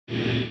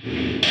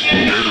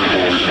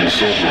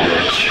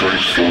Silverback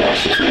Strikes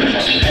Philosophy.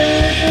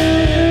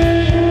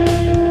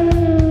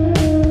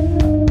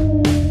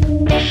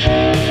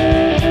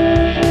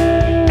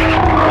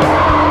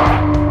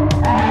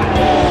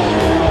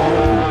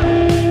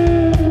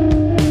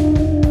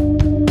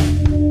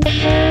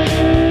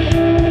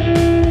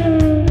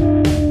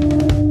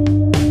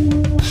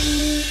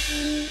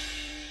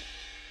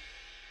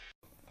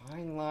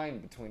 Fine line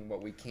between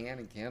what we can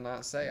and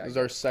cannot say. It was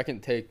our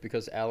second take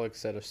because Alex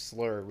said a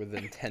slur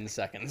within 10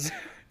 seconds.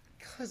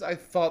 Because I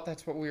thought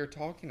that's what we were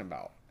talking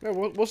about. Yeah,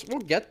 we'll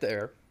get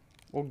there.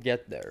 We'll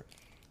get there.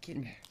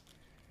 You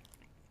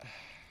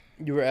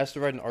were asked to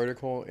write an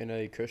article in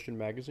a Christian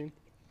magazine?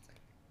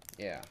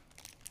 Yeah.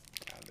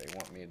 They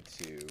want me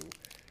to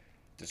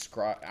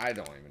describe... I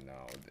don't even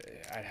know.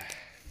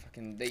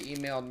 They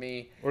emailed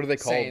me. What are they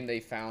called? Saying they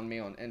found me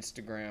on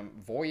Instagram.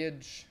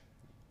 Voyage,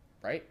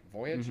 right?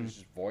 Voyage? It's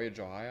just Voyage,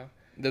 Ohio.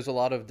 There's a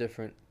lot of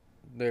different...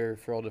 They're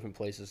for all different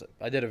places.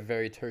 I did a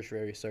very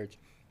tertiary search.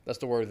 That's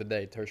the word of the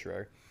day,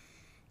 tertiary.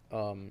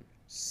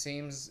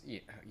 Seems... Yeah.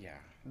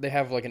 They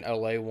have like an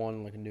LA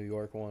one, like a New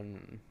York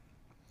one.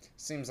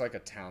 Seems like a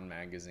town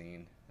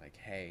magazine. Like,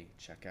 hey,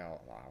 check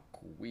out how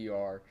cool we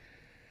are.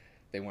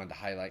 They wanted to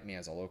highlight me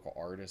as a local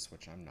artist,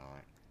 which I'm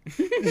not.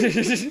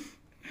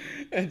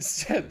 And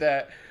said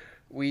that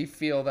we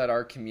feel that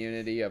our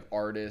community of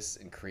artists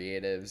and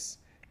creatives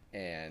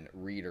and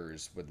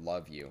readers would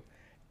love you.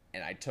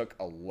 And I took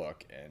a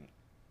look and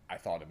I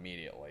thought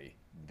immediately,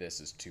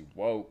 this is too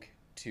woke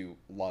to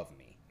love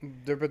me.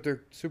 But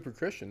they're super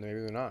Christian. Maybe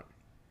they're not.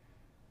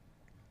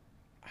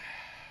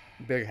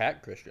 Big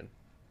hat Christian.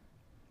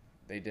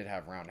 They did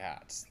have round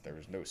hats. There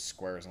was no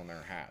squares on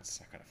their hats.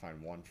 I gotta find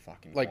one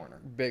fucking Like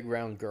corner. big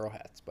round girl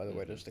hats, by the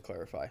way, just to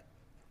clarify.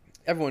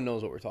 Everyone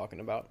knows what we're talking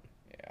about.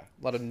 Yeah.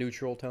 A lot of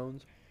neutral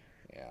tones.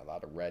 Yeah, a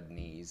lot of red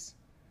knees.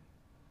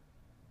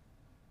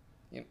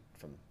 You know,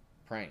 from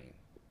praying.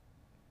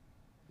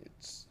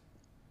 It's,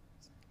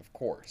 of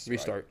course.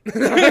 Restart.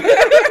 Right?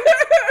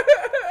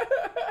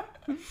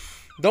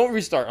 Don't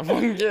restart. I'm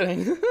fucking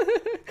kidding.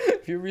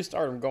 If you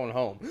restart, I'm going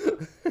home.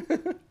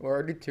 We're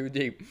already too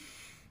deep.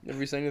 If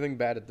we say anything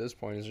bad at this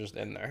point, it's just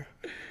in there.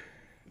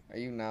 Are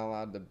you not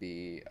allowed to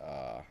be,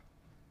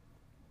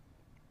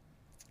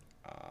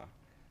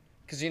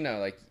 because, you know,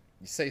 like,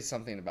 you say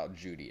something about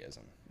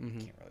Judaism. You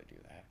can't really do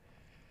that.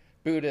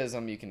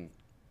 Buddhism, you can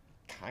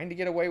kind of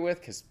get away with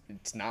because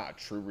it's not a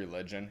true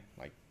religion.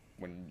 Like,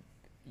 when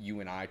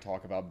you and I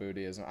talk about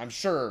Buddhism, I'm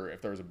sure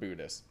if there was a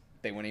Buddhist,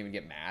 they wouldn't even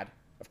get mad,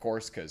 of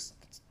course, because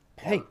it's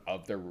part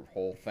of their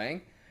whole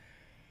thing.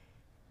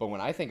 But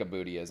when I think of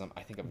Buddhism,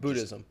 I think of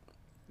Buddhism.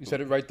 You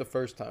said it right the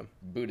first time.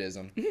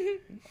 Buddhism.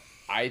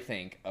 I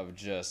think of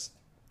just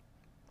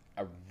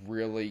a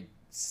really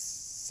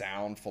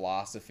sound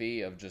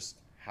philosophy of just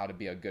how to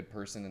be a good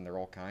person in their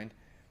own kind.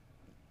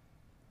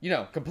 You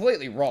know,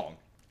 completely wrong,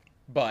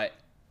 but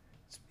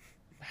it's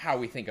how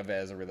we think of it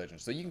as a religion.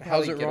 So you can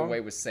probably get away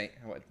with saying...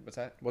 What's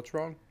that? What's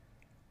wrong?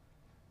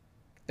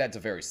 That's a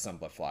very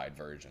simplified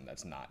version.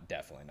 That's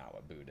definitely not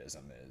what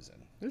Buddhism is.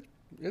 And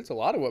It's a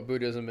lot of what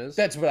Buddhism is.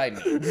 that's what I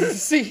mean.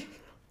 See?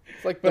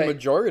 It's like the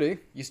majority.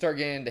 You start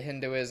getting into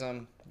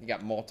Hinduism, you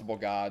got multiple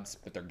gods,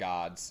 but they're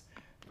gods.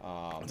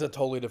 It's a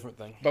totally different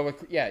thing. But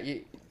with but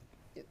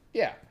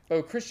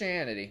with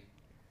Christianity,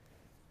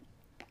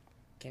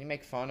 can you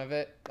make fun of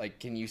it? Like,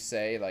 can you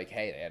say like,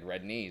 hey, they had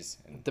red knees?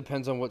 And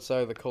Depends on what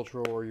side of the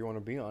cultural war you want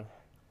to be on.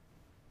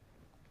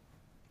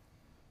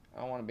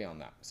 I don't want to be on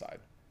that side.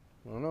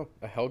 I don't know.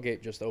 A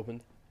Hellgate just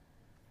opened.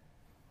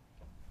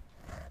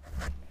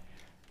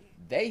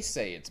 They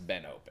say it's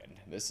been opened.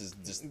 This is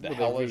just the Well,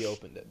 they hellish.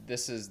 reopened it.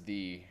 This is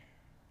the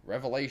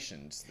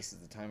revelations. This is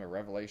the time of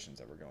revelations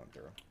that we're going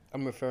through.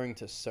 I'm referring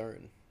to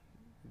CERN,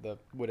 the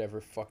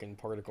whatever fucking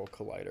particle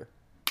collider.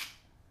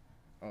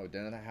 Oh,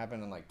 didn't that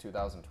happen in like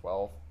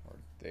 2012, or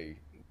they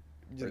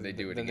do it Then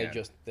again? they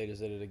just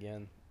did it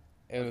again.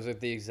 And it was at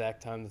the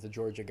exact time that the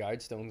Georgia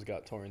Guidestones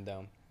got torn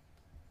down.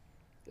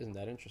 Isn't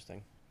that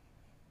interesting?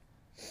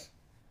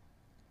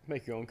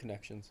 Make your own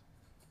connections.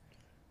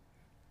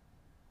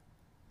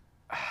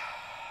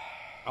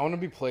 I want to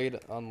be played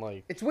on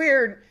like... It's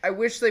weird. I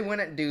wish they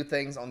wouldn't do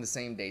things on the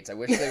same dates. I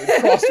wish they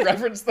would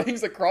cross-reference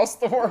things across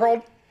the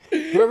world.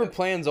 Whoever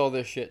plans all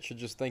this shit should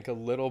just think a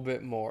little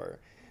bit more.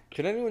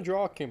 Could anyone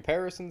draw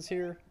comparisons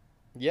here?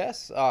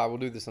 Yes? We'll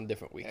do this on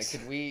different weeks.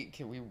 Can we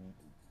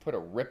put a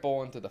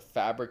ripple into the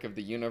fabric of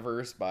the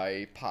universe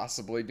by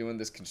possibly doing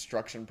this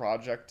construction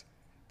project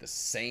the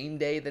same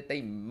day that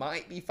they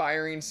might be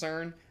firing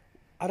CERN?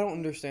 I don't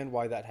understand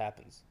why that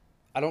happens.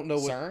 I don't know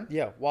what... CERN?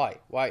 Yeah, why?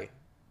 Why?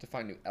 To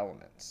find new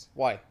elements.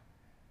 Why?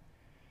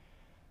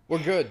 We're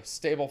good.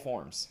 Stable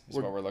forms is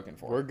what we're looking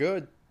for. We're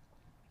good.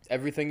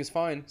 Everything is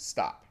fine.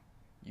 Stop.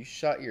 You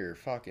shut your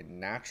fucking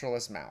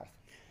naturalist mouth.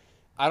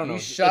 I don't know.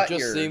 It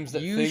just seems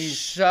that things...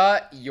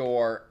 shut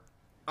your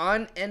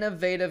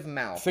uninnovative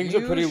mouth. Things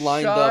are pretty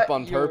lined up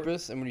on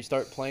purpose, and when you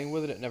start playing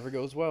with it, it never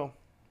goes well.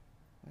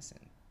 Listen,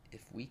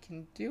 if we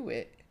can do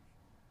it,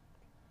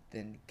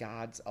 then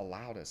God's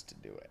allowed us to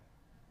do it.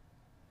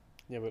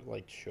 Yeah, but,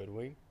 like, should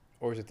we?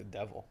 Or is it the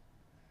devil?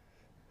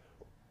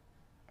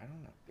 I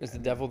don't know. Is I the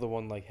mean, devil the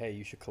one like, hey,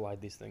 you should collide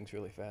these things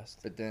really fast?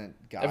 But then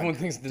God. Everyone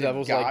thinks the did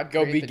devil's God like,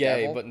 go create be the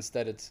gay, devil? but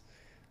instead it's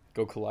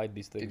go collide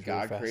these things Did really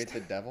God fast. create the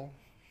devil?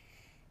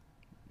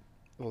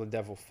 Well, the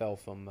devil fell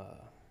from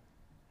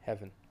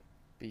heaven,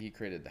 But he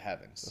created the the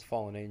heavens.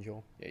 fallen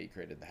angel. Yeah, he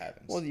created the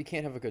heavens. Well, you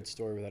can't have a good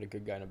story without a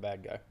good guy and a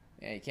bad guy.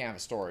 Yeah, you can't have a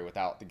story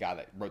without the guy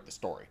that wrote the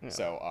story. Yeah.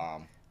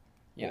 So,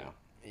 you Well, know,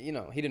 You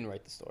know, he didn't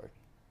write the story.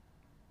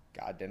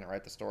 God didn't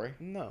write the story.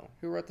 No.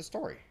 Who wrote the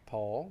story?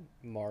 Paul,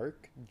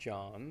 Mark,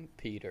 John,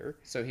 Peter,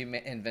 So he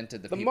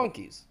invented the the people.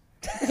 monkeys.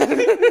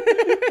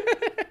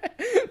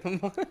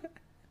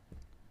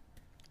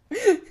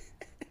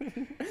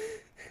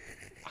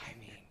 I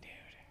mean, dude,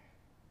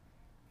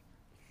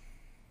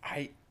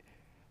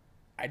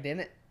 I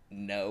didn't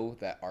know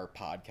that our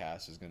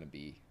podcast was going to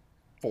be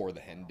for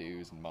the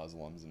Hindus and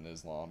Muslims and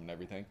Islam and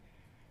everything,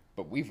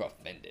 but we've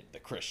offended the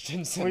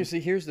Christians. Well, you see,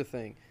 here's the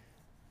thing.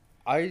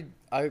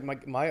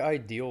 My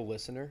ideal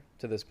listener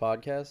to this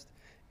podcast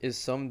is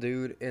some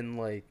dude in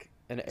like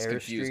an He's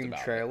confused Airstream about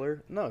it.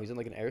 trailer. No, he's in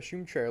like an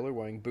Airstream trailer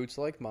wearing boots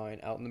like mine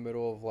out in the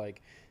middle of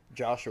like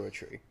Joshua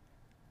Tree.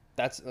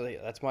 That's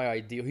my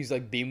ideal. He's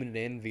like beaming it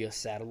in via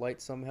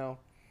satellite somehow.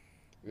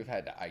 We've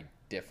had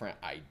different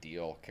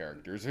ideal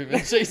characters we've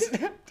been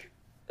chasing after.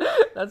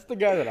 That's the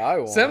guy that I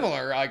want.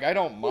 Similar, like I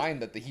don't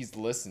mind that he's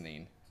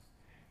listening,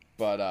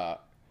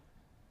 but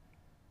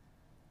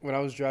When I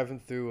was driving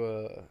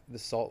through the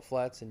Salt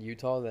Flats in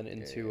Utah, then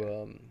into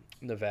Yeah.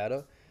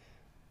 Nevada,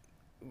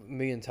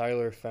 me and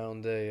Tyler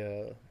found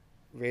a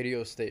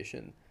radio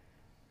station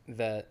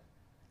that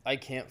I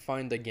can't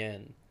find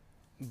again,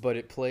 but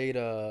it played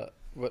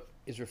what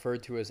is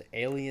referred to as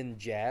alien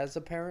jazz,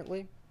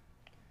 apparently.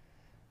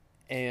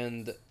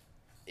 And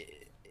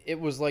it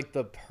was like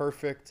the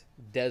perfect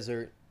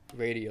desert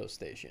radio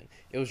station.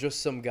 It was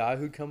just some guy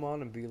who'd come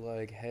on and be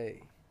like,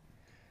 hey,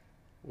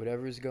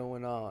 whatever's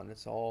going on,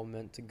 it's all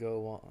meant to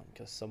go on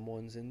because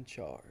someone's in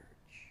charge.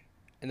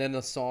 And then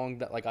the song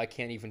that like I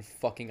can't even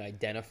fucking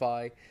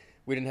identify.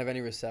 We didn't have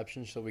any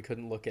reception, so we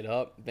couldn't look it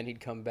up. Then he'd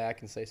come back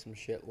and say some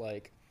shit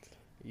like,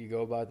 you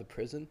go by the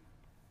prison?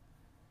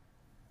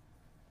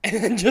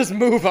 And then just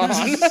move on.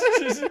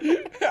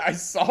 I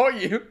saw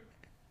you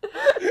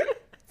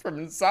from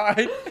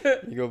inside.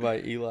 You go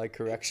by Eli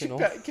Correctional.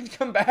 Can you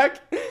come back?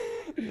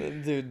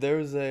 Dude, there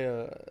was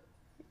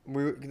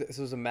this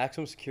was a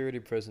maximum security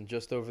prison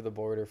just over the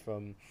border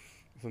from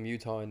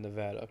Utah and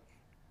Nevada.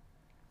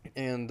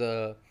 And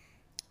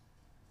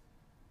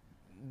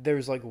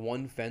there's like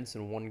one fence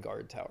and one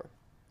guard tower.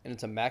 And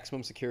it's a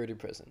maximum security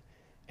prison.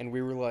 And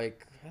we were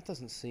like, that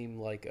doesn't seem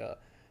like a...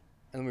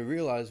 And then we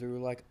realized, we were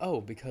like,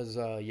 oh, because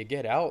you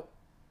get out,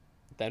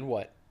 then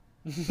what?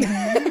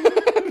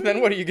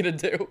 Then what are you going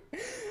to do?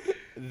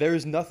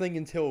 There's nothing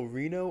until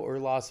Reno or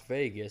Las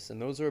Vegas,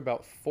 and those are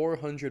about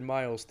 400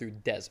 miles through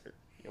desert.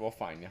 Yeah, we'll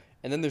find you.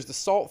 And then there's the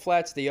Salt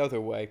Flats the other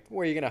way.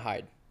 Where are you going to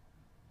hide?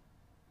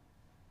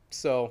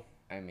 So,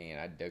 I mean,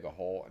 I'd dig a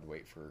hole and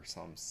wait for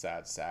some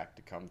sad sack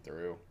to come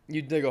through.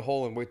 you dig a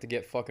hole and wait to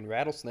get fucking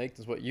rattlesnaked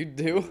is what you'd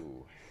do.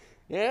 Ooh,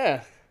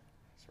 Yeah.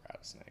 it's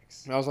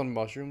rattlesnakes. When I was on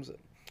mushrooms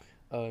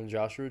in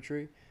Joshua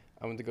Tree,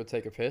 I went to go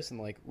take a piss, and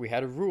like we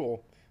had a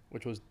rule,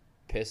 which was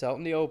piss out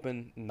in the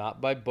open,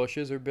 not by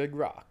bushes or big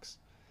rocks,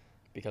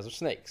 because of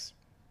snakes.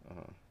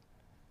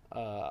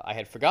 I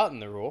had forgotten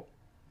the rule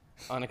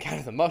on account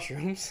of the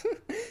mushrooms,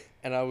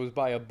 and I was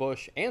by a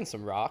bush and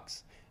some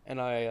rocks, and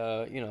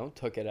I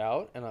took it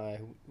out, and I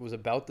was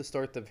about to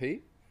start to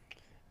pee,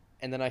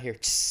 and then I hear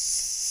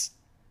tss,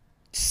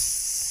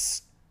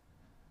 tss.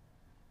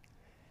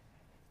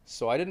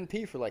 So I didn't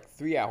pee for like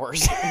 3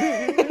 hours.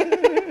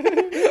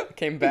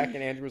 Came back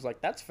and Andrew was like,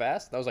 that's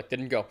fast. And I was like,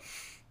 didn't go.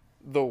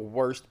 The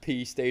worst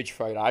pee stage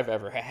fright I've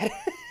ever had.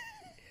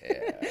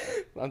 Yeah.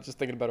 I'm just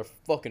thinking about a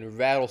fucking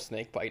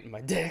rattlesnake biting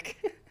my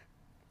dick.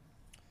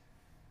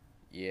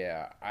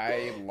 Yeah,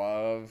 I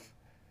love...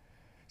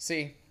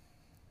 See,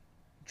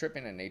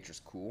 tripping in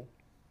nature's cool.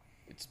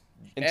 It's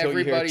Until you hear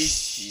everybody...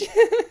 shh.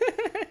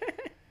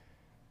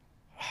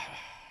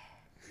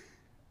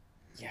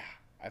 Yeah,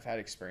 I've had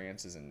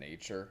experiences in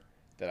nature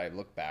that I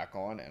look back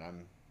on, and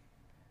I'm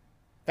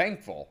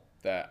thankful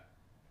that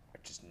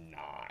I'm just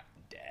not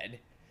dead.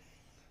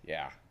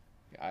 Yeah,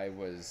 I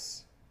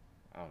was,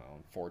 I don't know,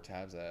 4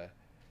 tabs of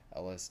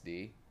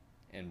LSD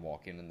and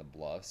walking in the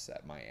bluffs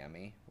at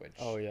Miami, which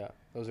Oh, yeah.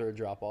 Those are a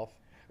drop off.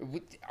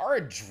 are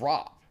a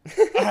drop.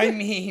 I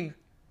mean,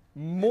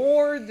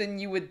 more than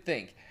you would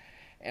think.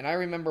 And I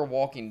remember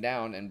walking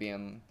down and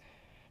being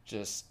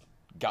just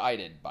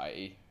guided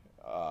by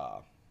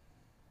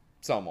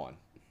someone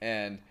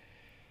and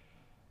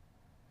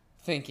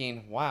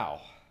thinking,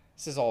 wow,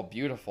 this is all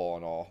beautiful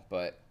and all,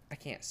 but I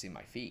can't see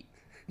my feet.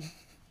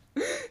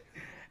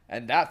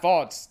 And that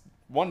thought's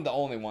one of the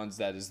only ones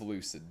that is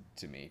lucid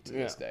to me to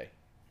this Yeah. day.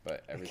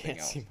 But I everything can't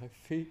else. see my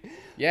feet.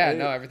 Yeah, I-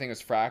 no, everything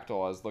was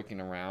fractal. I was looking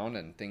around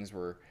and things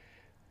were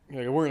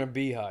Like, we're in a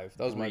beehive.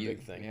 That was my really-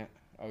 big thing. Yeah.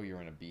 Oh,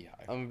 you're in a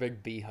beehive. I'm a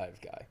big beehive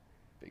guy.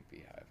 Big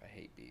beehive. I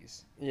hate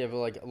bees. Yeah, but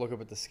like look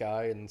up at the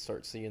sky and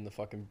start seeing the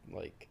fucking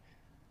like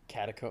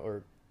catacomb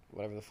or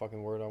whatever the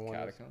fucking word I want.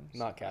 Catacombs?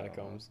 Not I don't know.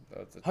 catacombs.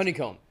 That's a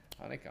Honeycomb.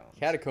 honeycombs.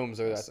 Catacombs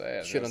are That's that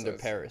it, shit that's under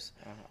it. Paris,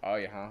 Oh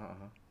yeah,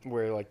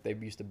 where like they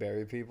used to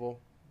bury people.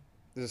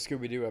 There's a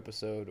Scooby Doo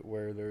episode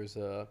where there's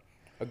a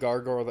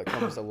gargoyle that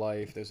comes to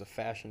life. There's a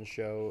fashion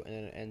show, and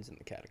then it ends in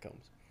the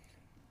catacombs.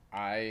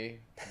 I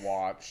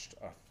watched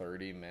a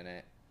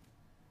 30-minute.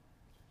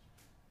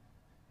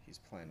 He's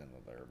playing in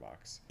the litter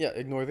box. Yeah,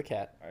 ignore the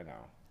cat. I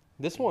know.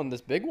 This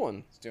big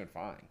one. He's doing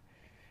fine.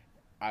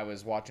 I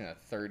was watching a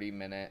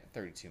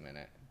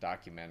 32-minute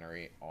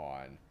documentary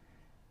on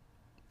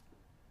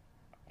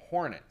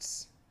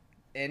hornets,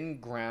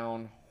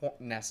 in-ground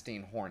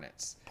nesting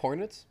hornets.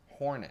 Pornets?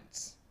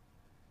 Hornets.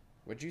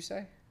 What'd you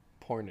say?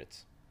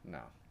 Pornets.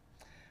 No.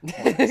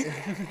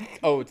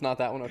 Oh, it's not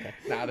that one? Okay.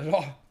 Not at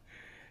all.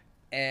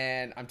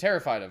 And I'm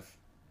terrified of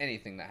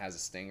anything that has a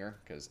stinger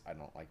because I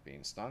don't like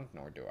being stung,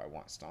 nor do I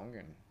want stung,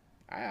 and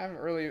I haven't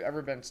really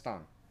ever been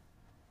stung.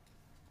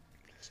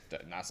 It's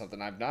not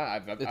something I've done.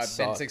 I've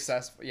been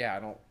successful. Yeah, I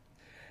don't.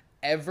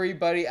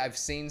 Everybody I've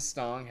seen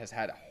stung has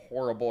had a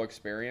horrible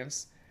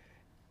experience,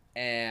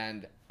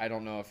 and I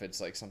don't know if it's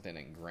like something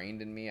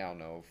ingrained in me. I don't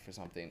know if it's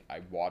something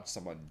I watched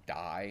someone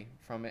die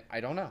from it. I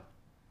don't know.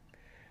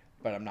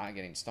 But I'm not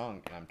getting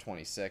stung, and I'm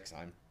 26.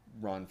 I'm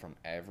run from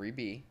every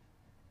bee,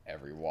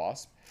 every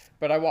wasp.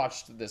 But I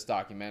watched this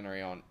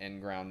documentary on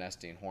in-ground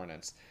nesting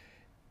hornets,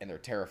 and they're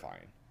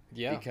terrifying.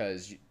 Yeah.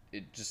 Because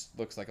it just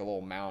looks like a little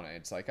mound, and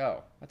it's like,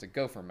 oh, that's a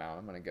gopher mound.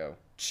 I'm going to go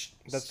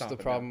That's stomp the it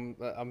down. problem.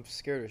 I'm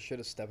scared of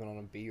shit of stepping on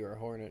a bee or a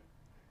hornet.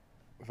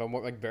 If I'm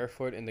like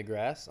barefoot in the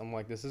grass, I'm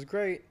like, this is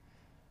great.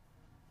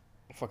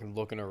 I'm fucking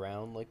looking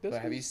around like this.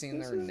 But have you seen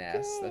their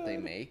nests that they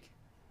make?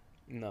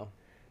 No.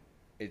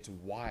 It's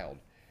wild.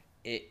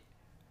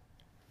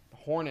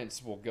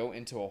 Hornets will go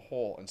into a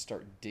hole and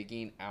start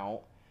digging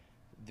out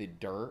the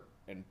dirt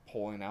and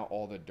pulling out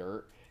all the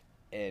dirt.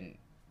 And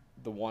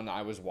the one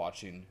I was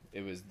watching,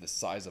 it was the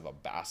size of a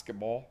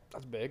basketball.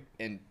 That's big.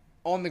 And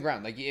on the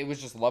ground, like it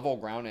was just level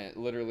ground, and it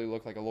literally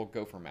looked like a little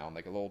gopher mound,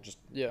 like a little just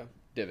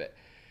divot.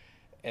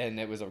 And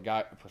it was a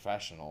guy, a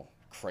professional,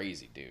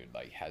 crazy dude,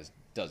 like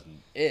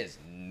is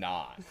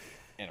not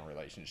in a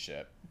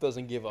relationship.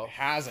 Doesn't give a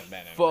Hasn't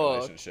been in a fuck.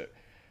 relationship.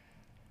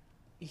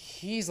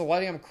 He's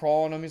letting him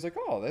crawl on him. He's like,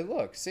 oh,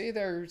 look, see,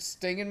 they're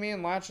stinging me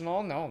and latching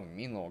on. No,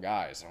 mean little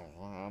guys.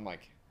 I'm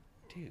like,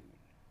 dude,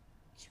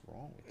 what's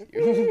wrong with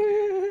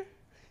you?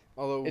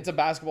 Although It's a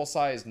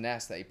basketball-sized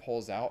nest that he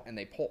pulls out, and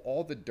they pull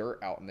all the dirt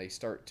out, and they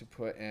start to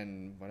put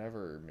in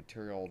whatever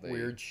material they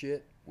weird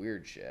shit.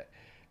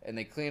 and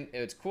they clean.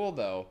 It's cool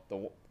though.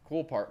 The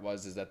cool part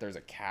is that there's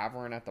a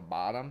cavern at the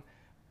bottom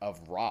of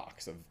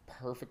rocks, of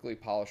perfectly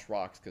polished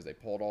rocks, because they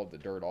pulled all the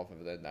dirt off of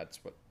it, and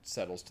that's what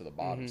settles to the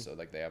bottom. So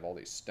like they have all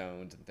these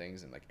stones and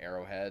things and like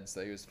arrowheads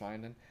that he was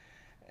finding,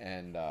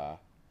 and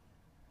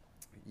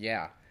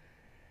yeah.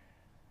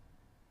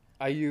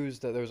 I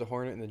used there was a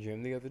hornet in the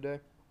gym the other day,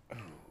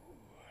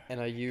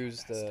 and I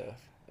used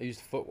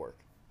footwork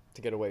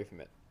to get away from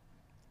it.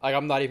 Like,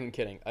 I'm not even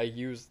kidding. I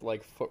used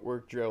like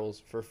footwork drills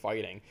for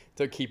fighting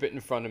to keep it in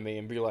front of me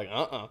and be like,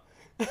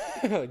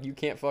 you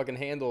can't fucking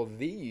handle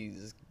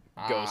these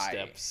ghost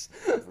steps.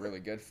 I have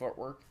really good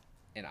footwork,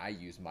 and I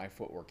use my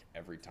footwork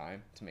every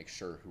time to make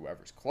sure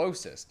whoever's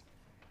closest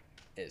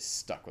is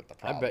stuck with the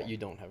problem. I bet you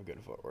don't have good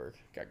footwork.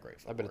 Got great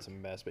footwork. I bet it's a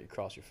mess. Bet you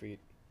cross your feet.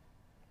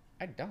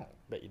 I don't.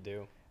 Bet you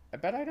do. I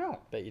bet I don't.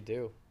 Bet you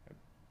do.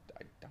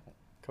 I don't.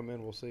 Come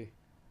in, we'll see.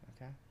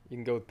 Okay. You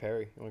can go with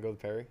Perry. You want to go with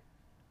Perry?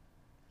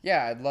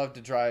 Yeah, I'd love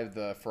to drive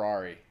the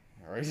Ferrari.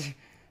 All right.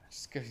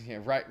 Just go,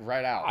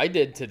 right out. I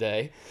did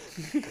today.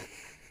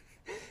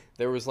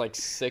 There was like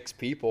 6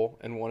 people,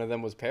 and one of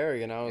them was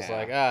Perry, and I was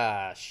like,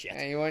 shit.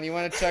 Hey, you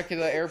want to check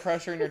the air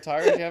pressure in your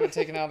tires? You haven't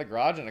taken it out of the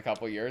garage in a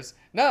couple of years.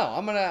 No,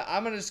 I'm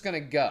just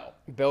gonna go.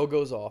 Bell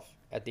goes off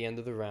at the end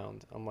of the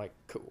round. I'm like,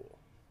 cool.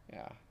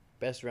 Yeah.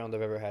 Best round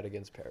I've ever had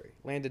against Perry.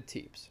 Landed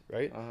teeps,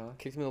 right?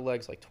 Kicked me in the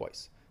legs like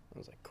twice. I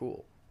was like,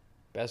 cool.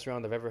 Best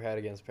round I've ever had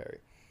against Perry.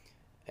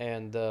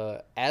 And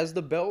as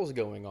the bell's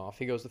going off,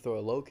 he goes to throw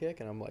a low kick,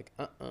 and I'm like,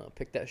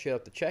 pick that shit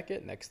up to check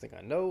it. Next thing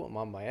I know, I'm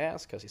on my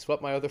ass because he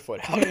swept my other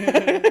foot out.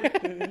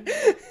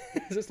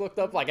 Just looked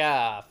up like,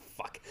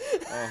 fuck.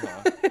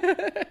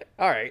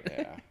 All right.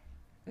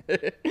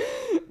 Yeah.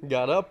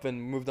 Got up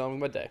and moved on with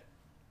my day.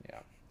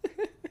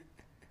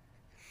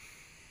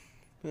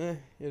 Yeah.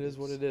 It is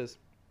what it is.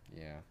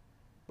 Yeah.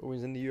 But when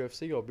he's in the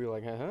UFC, I'll be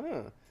like,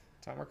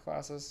 Timer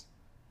classes?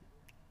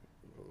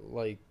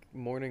 Like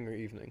morning or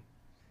evening?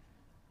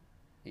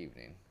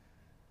 Evening.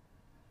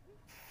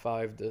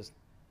 5 to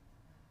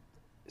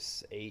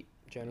 8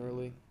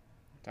 generally.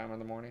 Time in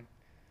the morning?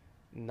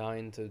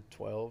 9 to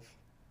 12.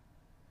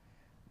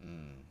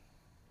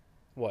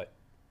 What?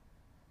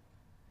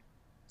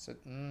 So,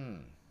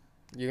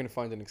 You're gonna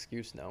find an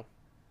excuse now.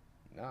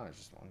 No, I was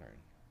just wondering.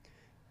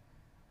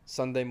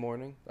 Sunday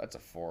morning. That's a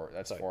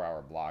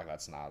 4-hour block.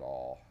 That's not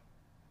all.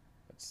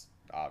 That's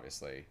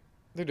obviously.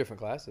 They're different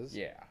classes.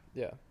 Yeah.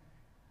 Yeah.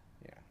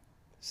 Yeah.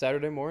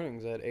 Saturday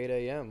mornings at 8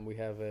 a.m. we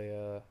have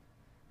a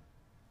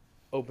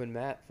open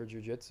mat for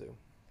jiu-jitsu.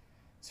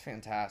 It's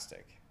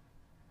fantastic.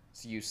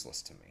 It's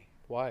useless to me.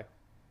 Why?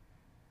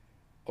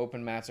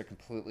 Open mats are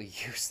completely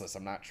useless.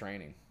 I'm not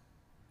training.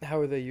 How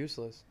are they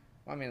useless?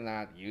 I mean,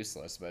 not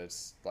useless, but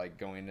it's like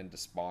going into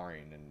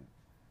sparring and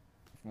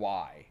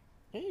why?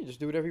 Yeah, you just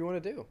do whatever you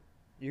want to do.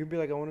 You could be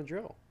like, I want to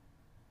drill.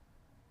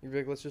 You'd be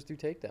like, let's just do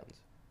takedowns.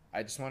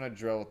 I just want to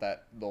drill with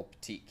that little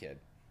petite kid.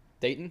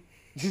 Dayton?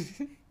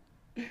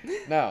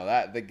 No,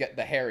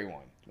 the hairy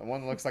one. The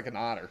one that looks like an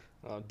otter.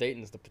 Oh,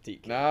 Dayton's the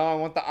petite kid. No, I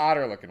want the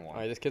otter looking one.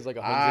 All right, this kid's like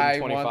I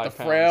 125 want the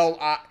pounds.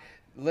 frail.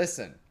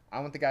 Listen, I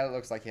want the guy that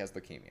looks like he has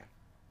leukemia.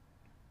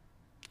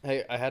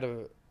 Hey, I had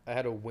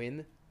a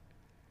win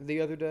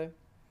the other day.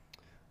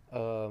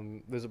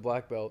 There's a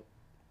black belt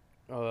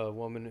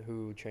woman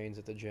who trains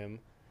at the gym,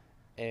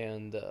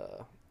 and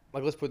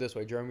like, let's put it this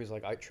way: Jeremy's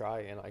like, I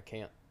try and I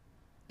can't.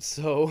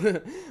 So,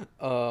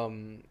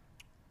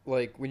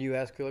 like, when you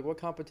ask her, like, what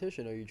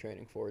competition are you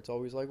training for? It's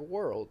always like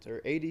Worlds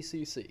or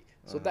ADCC.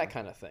 So that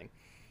kind of thing.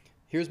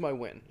 Here's my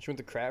win. She went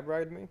to crab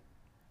ride me,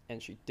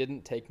 and she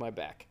didn't take my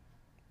back.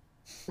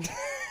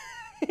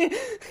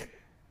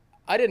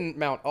 I didn't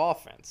mount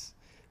offense,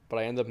 but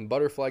I ended up in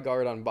butterfly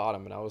guard on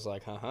bottom, and I was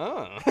like,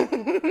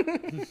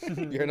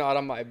 you're not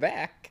on my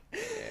back.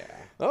 Yeah.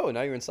 Oh,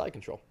 now you're in side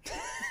control.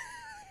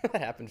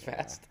 That happened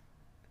fast.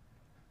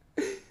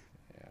 Yeah.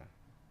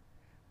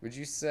 Would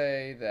you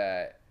say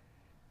that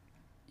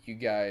you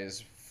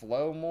guys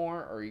flow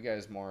more, or are you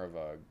guys more of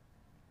a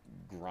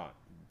grunt,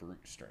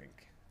 brute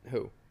strength?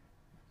 Who?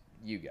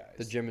 You guys.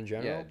 The gym in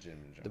general? Yeah, gym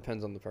in general.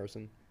 Depends on the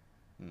person.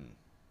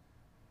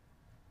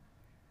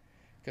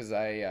 Because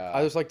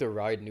I just like to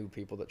ride new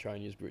people that try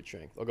and use brute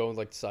strength. I'll go with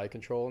like side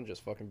control and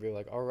just fucking be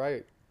like, all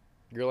right,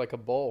 you're like a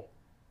bull.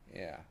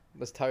 Yeah.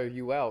 Let's tire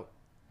you out.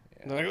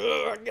 Yeah. And they're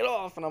like, "Ugh, get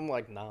off." And I'm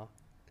like, nah.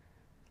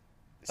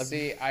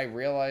 See, I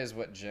realized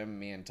what gym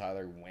me and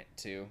Tyler went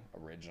to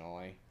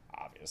originally,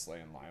 obviously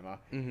in Lima.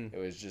 Mm-hmm. It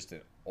was just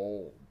an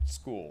old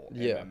school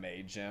Yeah.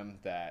 MMA gym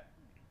that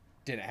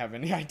didn't have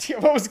any idea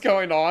what was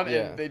going on,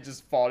 Yeah. and they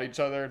just fought each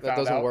other and That found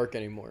doesn't out. work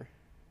anymore.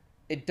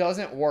 It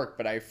doesn't work,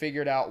 but I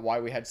figured out why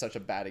we had such a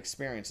bad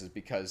experience is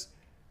because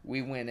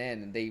we went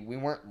in and we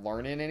weren't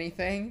learning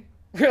anything,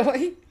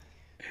 really.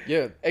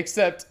 Yeah.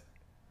 Except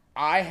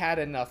I had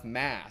enough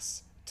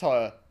mass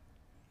to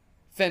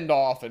fend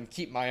off and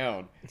keep my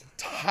own.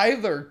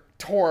 Tyler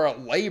tore a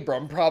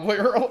labrum probably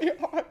early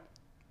on.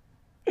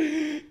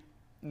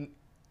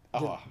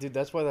 Oh, Dude,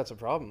 that's why that's a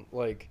problem.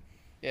 Like,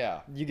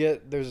 yeah.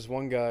 there's this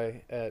one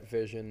guy at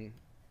Vision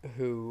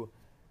who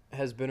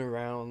has been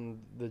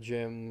around the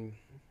gym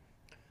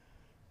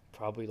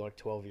probably like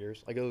 12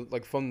 years.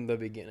 Like from the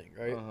beginning,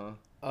 right? Uh-huh.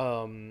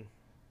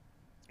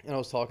 And I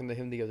was talking to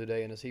him the other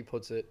day, and as he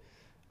puts it,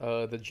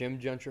 the gym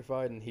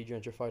gentrified and he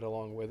gentrified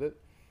along with it.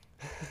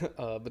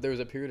 But there was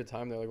a period of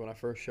time there, like when I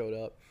first showed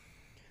up,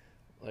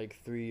 like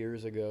 3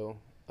 years ago.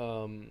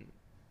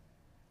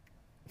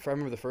 If I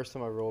remember the first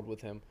time I rolled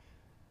with him,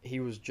 he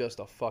was just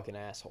a fucking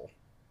asshole.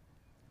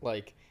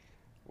 Like,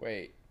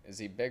 Wait, is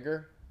he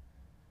bigger?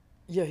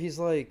 yeah, he's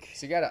like,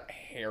 So he got a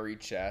hairy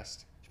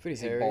chest. he's pretty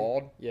Is he hairy.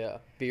 bald? Yeah,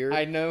 beard.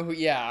 I know who.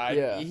 Yeah,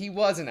 Yeah. He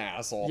was an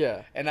asshole.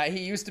 Yeah. And he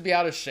used to be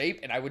out of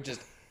shape, and I would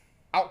just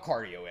out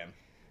cardio him.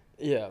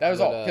 Yeah, That was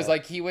but, all. Because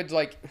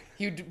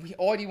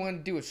all he wanted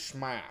to do was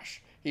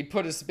smash. He'd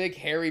put his big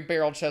hairy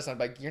barrel chest on.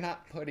 Like, you're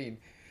not putting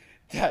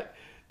that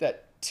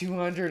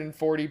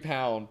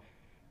 240-pound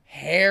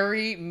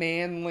hairy,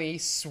 manly,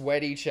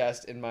 sweaty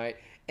chest in my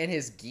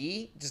his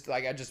gi. Just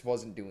like I just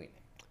wasn't doing it.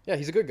 yeah,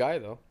 he's a good guy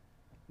though.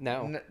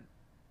 Now,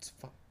 It's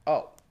fun.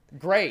 Oh,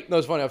 great. no,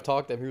 it's funny. I've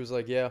talked to him. He was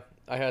like, "Yeah,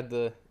 I had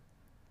the."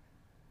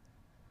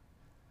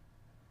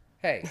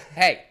 Hey.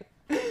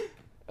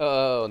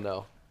 Oh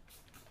no.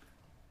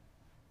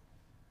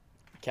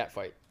 Cat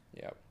fight.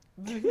 Yep.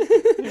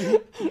 Yeah,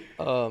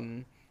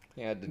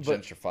 Had to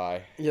But-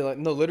 gentrify. like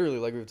no, literally,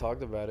 like we've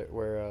talked about it,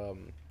 where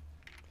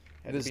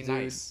Had this to be dude-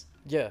 nice.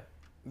 yeah,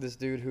 this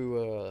dude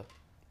who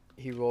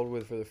he rolled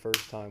with for the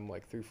first time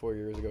like 3-4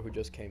 years ago, who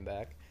just came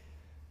back.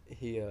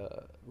 He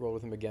rolled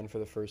with him again for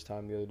the first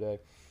time the other day,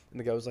 and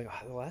the guy was like,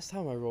 "The last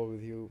time I rolled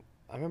with you,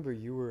 I remember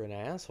you were an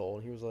asshole."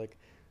 And he was like,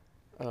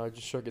 I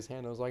just shook his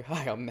hand. I was like,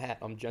 "Hi, I'm Matt.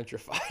 I'm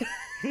gentrified.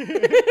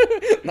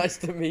 Nice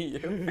to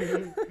meet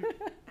you."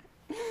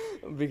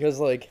 Because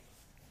like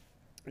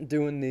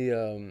doing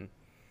the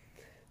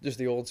just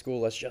the old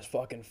school, let's just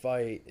fucking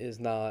fight is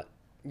not.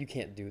 You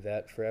can't do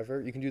that forever.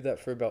 You can do that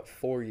for about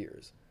 4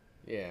 years.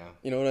 Yeah.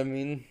 You know what I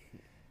mean?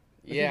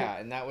 Yeah,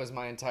 and that was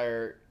my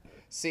entire.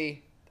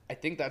 See, I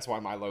think that's why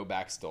my low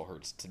back still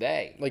hurts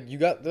today. Like you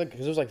got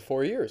because it was like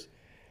 4 years.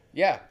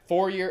 Yeah,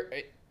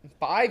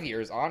 5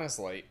 years,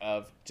 honestly,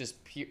 of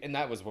just pure, and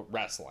that was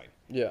wrestling.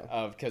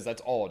 Yeah. Because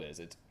that's all it is.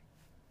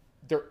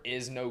 There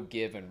is no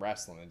give in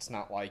wrestling. It's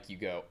not like you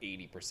go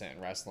 80%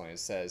 in wrestling. It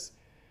says,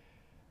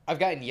 I've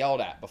gotten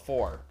yelled at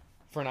before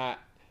for not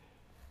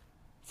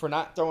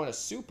throwing a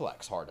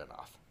suplex hard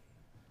enough.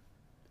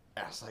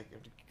 And I was like,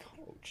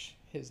 Coach,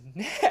 his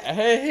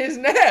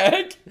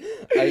neck.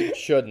 I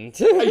shouldn't.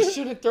 I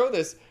shouldn't throw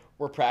this.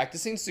 We're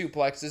practicing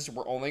suplexes.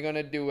 We're only going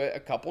to do it a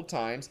couple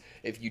times.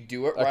 If you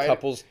do it A right.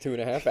 couple's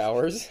 2.5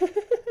 hours.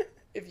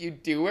 if you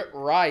do it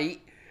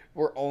right,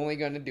 we're only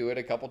going to do it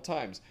a couple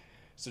times.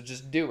 So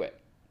just do it.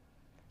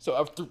 So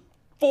after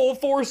full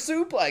force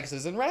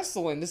suplexes in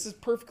wrestling, this is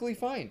perfectly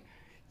fine.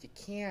 You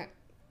can't.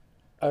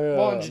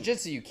 Well, in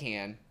jiu-jitsu you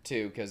can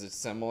too, because it's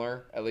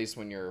similar. At least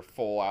when you're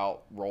full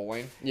out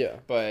rolling. Yeah.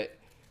 But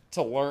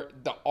to learn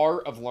the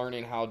art of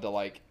learning how to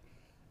like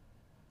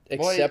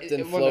accept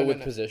and flow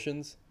with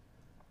positions.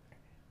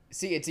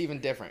 See, it's even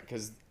different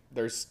because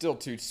there's still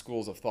two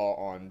schools of thought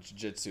on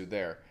jiu-jitsu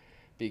there,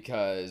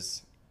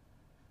 because,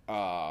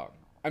 I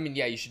mean,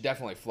 yeah, you should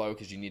definitely flow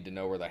because you need to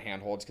know where the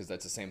hand holds, because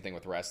that's the same thing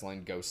with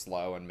wrestling. Go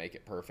slow and make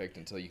it perfect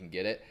until you can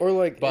get it. Or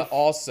like, but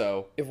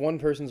also, if one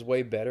person's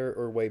way better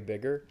or way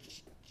bigger,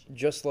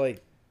 just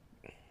like,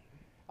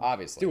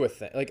 obviously, do a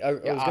thing. Like I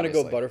was gonna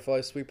go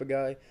butterfly sweep a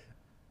guy.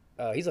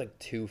 He's like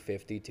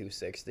 250,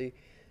 260.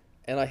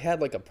 And I had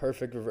like a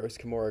perfect reverse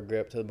Kimura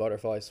grip to the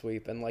butterfly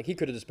sweep, and like he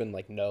could have just been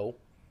like no,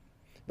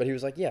 but he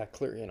was like, yeah,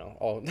 clear,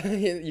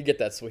 you get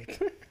that sweep.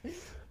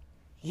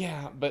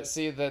 Yeah, but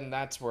see, then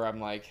that's where I'm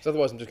like, so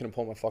otherwise I'm just gonna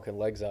pull my fucking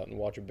legs out and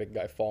watch a big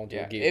guy fall into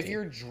a guillotine. If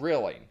you're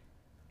drilling,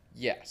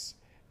 yes,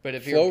 but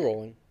if flow you're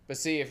rolling, but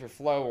see, if you're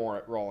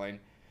flow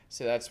rolling,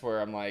 so that's where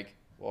I'm like,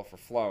 well, for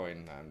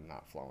flowing, I'm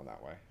not flowing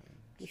that way.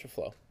 You should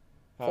flow.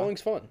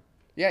 Flowing's fun.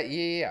 Yeah.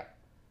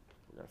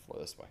 We're gonna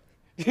flow this way.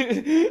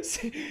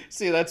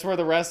 See, that's where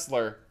the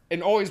wrestler,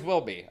 and always will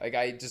be. Like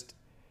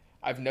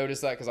I've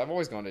noticed that because I've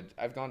gone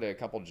to a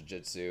couple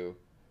jiu-jitsu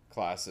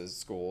classes,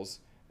 schools,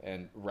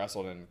 and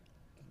wrestled in,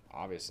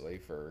 obviously,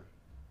 for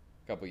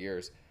a couple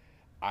years.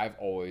 I've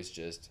always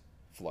just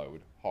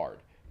flowed hard,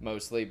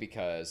 mostly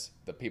because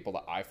the people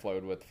that I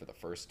flowed with for the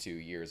first 2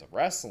 years of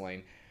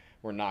wrestling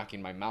were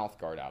knocking my mouth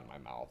guard out of my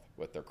mouth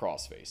with their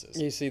cross faces.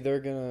 You see,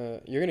 you're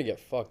gonna get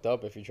fucked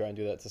up if you try and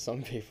do that to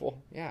some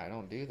people. Yeah, I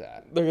don't do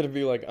that. They're gonna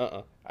be like,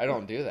 I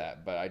don't do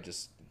that, but I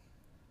just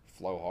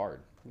flow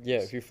hard. Yeah,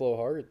 if you flow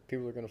hard,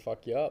 people are gonna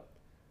fuck you up.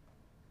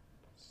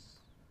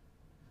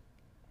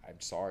 I'm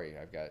sorry,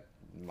 I've got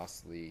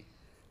muscly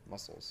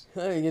muscles.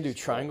 Hey, you gonna do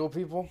triangle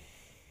people?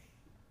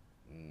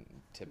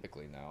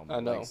 Typically, no. I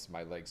know.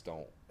 My legs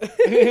don't.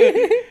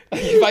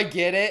 If I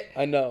get it,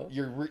 I know.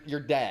 You're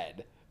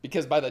dead.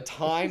 Because by the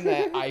time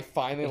that I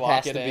finally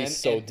lock it in, it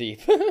has to be so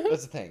deep.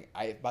 That's the thing.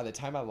 By the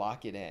time I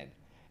lock it in,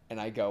 and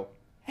I go,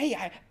 hey,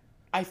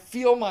 I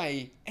feel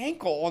my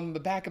ankle on the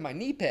back of my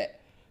knee pit.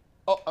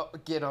 Oh,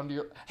 get under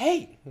your.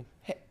 Hey.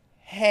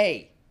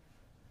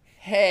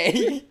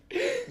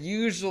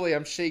 Usually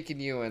I'm shaking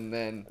you, and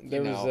then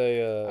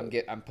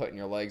I'm putting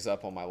your legs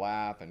up on my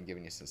lap and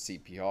giving you some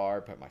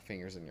CPR, putting my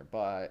fingers in your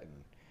butt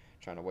and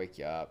trying to wake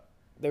you up.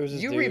 There was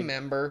this dude.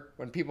 Remember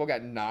when people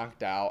got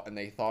knocked out and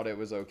they thought it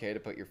was okay to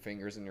put your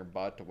fingers in your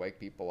butt to wake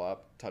people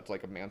up, touch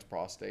like a man's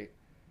prostate?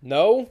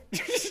 No.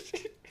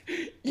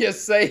 You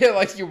say it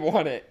like you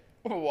want it.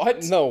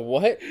 What? No,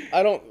 what?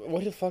 I don't.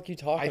 What the fuck are you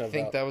talking about? I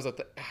think that was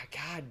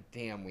God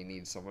damn, we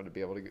need someone to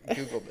be able to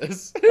Google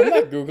this. I'm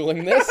not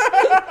Googling this.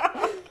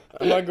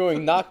 I'm not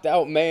going knocked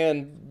out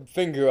man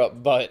finger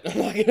up butt.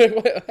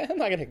 I'm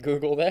not gonna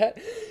Google that.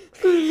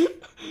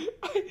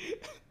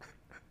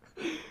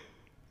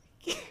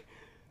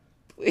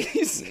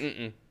 Please.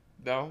 Mm-mm.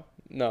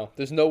 No,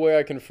 there's no way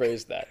I can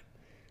phrase that.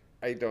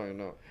 I don't even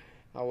know.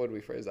 How would we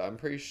phrase that? I'm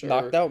pretty sure.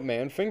 Knocked out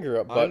man finger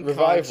up butt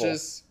revival.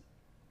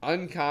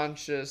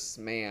 Unconscious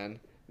man.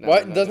 No,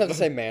 what? It doesn't have to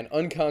say man.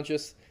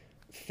 Unconscious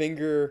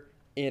finger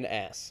in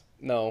ass.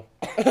 No.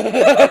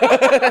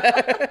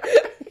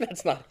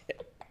 That's not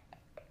it.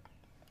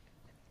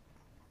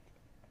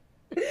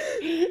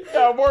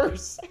 Yeah,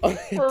 worse.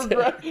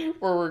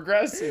 We're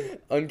regressing.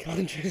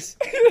 Unconscious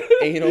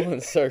anal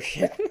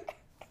insertion.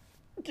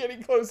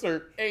 Getting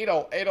closer.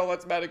 Anal.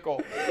 That's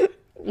medical.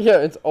 Yeah,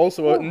 it's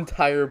also an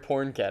entire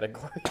porn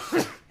category.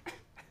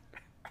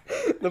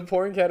 The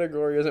porn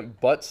category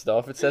isn't butt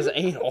stuff. It says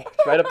anal.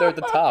 It's right up there at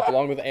the top,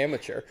 along with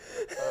amateur.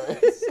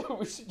 Alright, so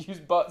we should use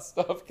butt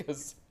stuff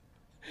because...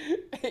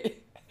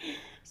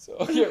 So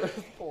I'll get rid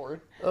of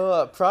porn.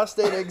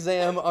 Prostate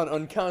exam on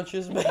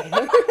unconscious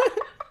man.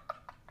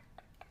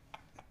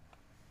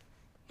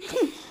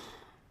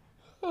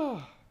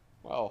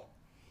 Well,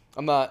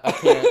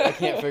 I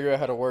can't figure out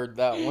how to word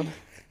that one.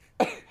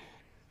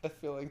 I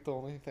feel like the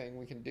only thing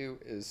we can do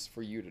is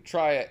for you to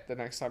try it the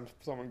next time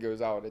someone goes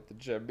out at the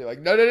gym. Be like,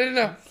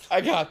 no.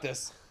 I got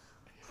this.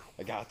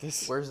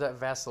 Where's that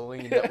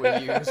Vaseline that we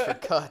use for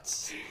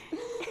cuts?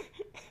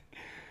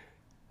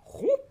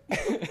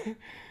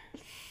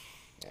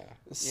 Yeah.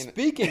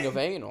 Speaking of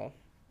anal.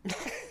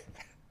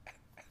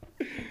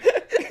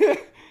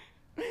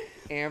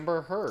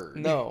 Amber Heard.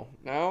 No.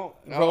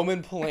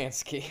 Roman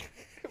Polanski.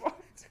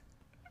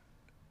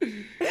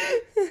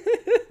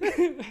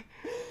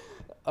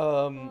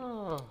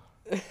 Okay.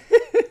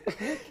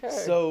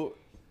 So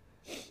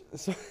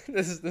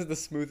this is the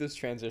smoothest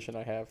transition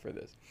I have for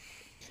this.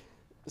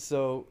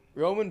 So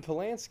Roman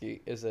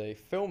Polanski is a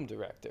film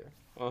director.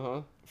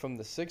 From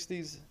the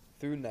 60s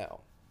through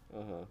now.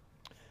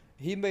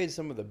 He made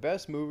some of the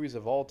best movies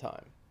of all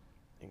time,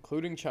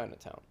 including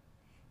Chinatown.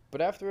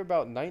 But after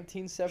about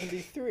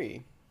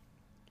 1973,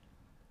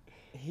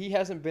 he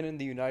hasn't been in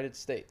the United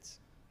States.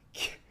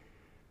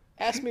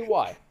 Ask me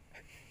why.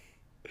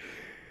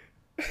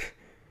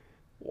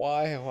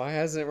 Why? Why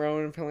hasn't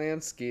Roman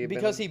Polanski?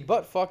 Because he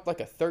butt fucked like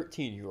a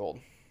 13-year-old.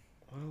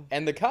 Well,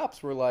 And the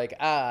cops were like,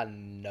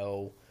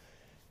 no.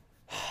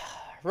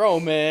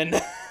 Roman.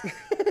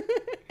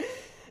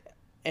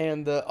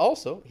 And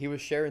also, he was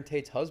Sharon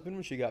Tate's husband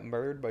when she got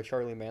murdered by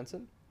Charlie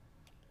Manson.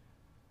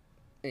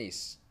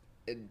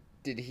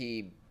 Did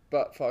he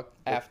butt fuck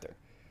After.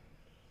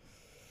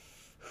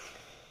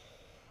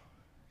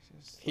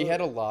 He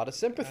had a lot of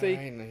sympathy.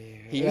 I know,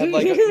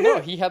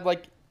 yeah. He had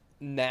like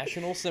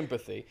national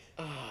sympathy.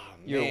 Oh,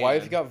 Your man.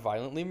 wife got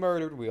violently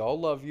murdered. We all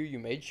love you. You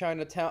made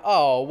Chinatown.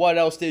 Oh, what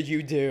else did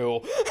you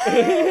do?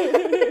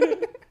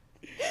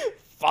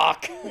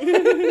 Fuck.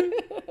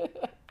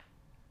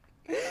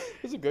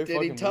 It was a good Did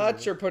fucking he touch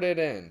movie. or put it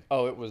in?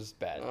 Oh, it was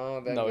bad.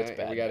 Oh, then no, it's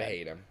bad. We gotta bad.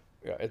 hate him.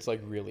 Yeah, it's like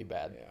really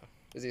bad. Yeah.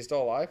 Is he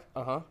still alive?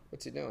 Uh-huh.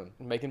 What's he doing?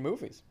 Making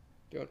movies.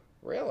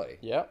 Really?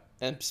 Yeah.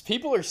 And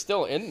people are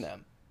still in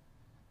them.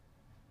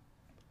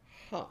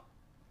 Huh.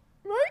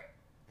 Right?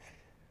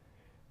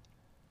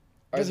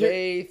 Are 'Cause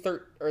they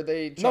child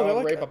they're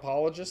like rape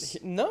apologists?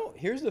 No,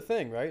 here's the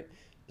thing, right?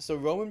 So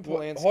Roman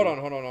Polanski... Hold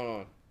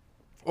on.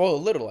 Well, a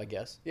little, I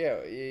guess.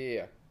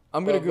 Yeah.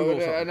 I'm going to Google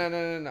but,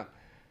 something. No.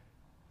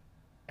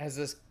 Has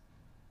this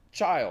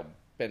child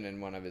been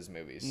in one of his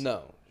movies?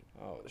 No.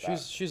 Oh,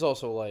 She's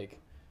also like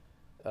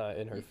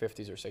in her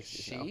 50s or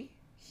 60s now. He?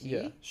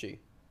 Yeah, she.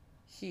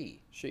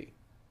 He. She.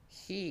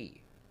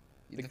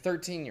 The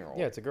 13-year-old.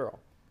 Yeah, it's a girl.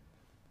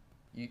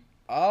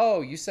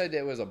 You said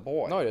it was a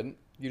boy. No, I didn't.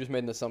 You just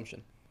made an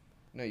assumption.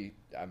 No,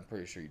 I'm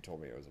pretty sure you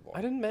told me it was a boy.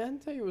 I didn't, man.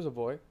 Tell you it was a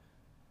boy. I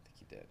think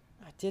you did.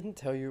 I didn't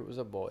tell you it was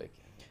a boy.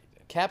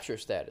 Capture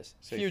status.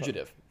 So you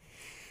Fugitive.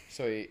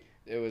 So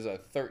it was a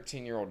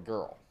 13-year-old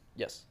girl.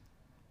 Yes.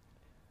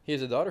 He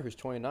has a daughter who's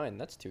 29.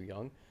 That's too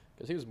young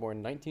because he was born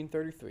in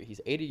 1933.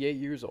 He's 88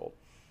 years old.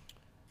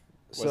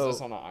 Was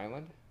this on an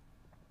island?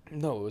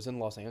 No, it was in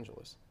Los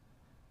Angeles,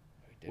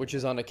 Didn't which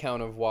is on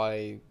account of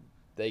why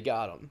they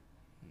got him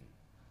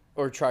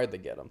or tried to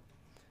get him.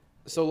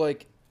 So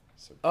like,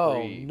 So oh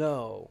Creed.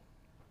 no,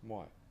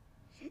 What?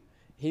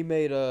 he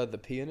made The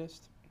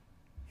Pianist.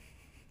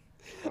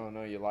 Oh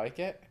no, you like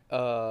it?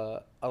 I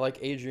like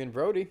Adrian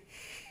Brody.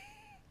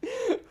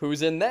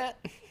 Who's in that?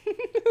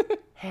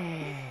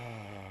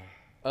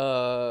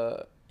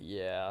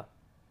 Yeah.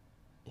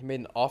 He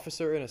made An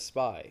Officer and a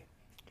Spy.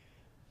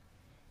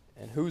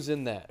 And who's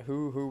in that?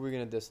 Who are we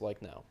gonna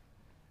dislike now?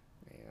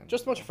 Man.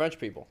 Just a bunch of French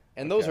people,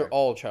 and those Okay. are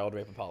all child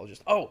rape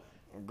apologists. Oh,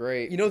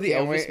 Great. You know the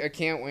Can't Elvis- wait- I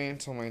can't wait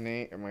until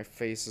my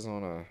face is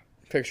on a.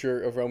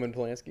 picture of Roman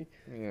Polanski.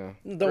 Yeah.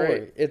 Don't Great.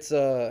 worry, it's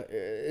a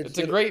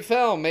great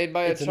film made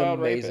by a It's an child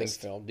amazing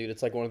rapist. film, dude.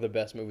 It's like one of the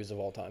best movies of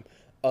all time.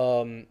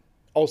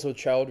 Also,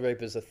 child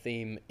rape is a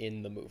theme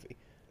in the movie.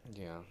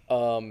 Yeah.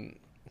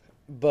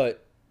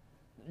 But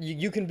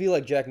you can be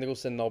like Jack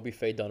Nicholson, and I'll be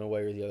Faye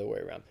Dunaway, or the other way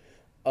around.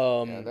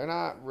 Yeah, they're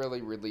not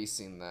really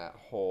releasing that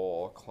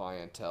whole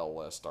clientele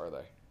list, are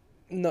they?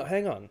 No,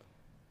 hang on.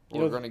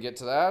 We're going to get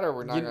to that, or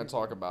we're not you- going to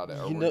talk about it,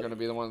 or you we're know- going to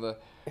be the one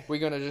that we're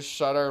going to just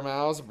shut our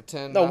mouths and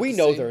pretend. No, not we to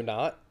know see? they're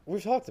not.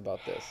 We've talked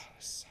about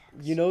this.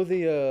 You know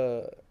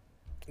the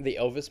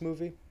Elvis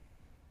movie?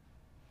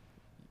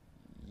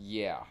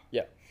 Yeah.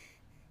 Yeah.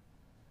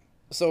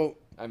 So,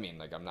 I mean,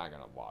 like, I'm not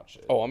going to watch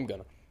it. I'm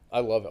gonna. I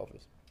love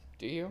Elvis.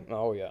 Do you?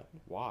 Oh yeah.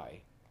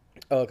 Why?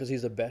 Because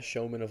he's the best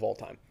showman of all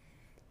time.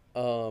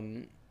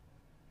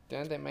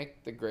 Didn't they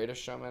make The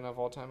Greatest Showman of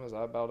All Time? Is that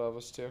about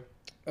Elvis too?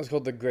 It was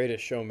called The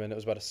Greatest Showman. It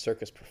was about a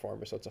circus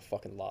performer, so it's a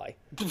fucking lie.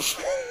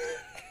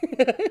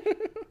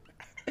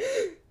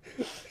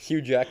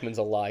 Hugh Jackman's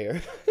a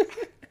liar.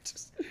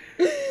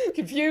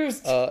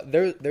 Confused.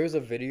 There's a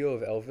video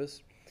of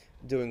Elvis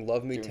doing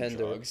 "Love Me Doing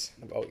Tender." drugs.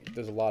 Oh,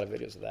 there's a lot of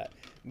videos of that.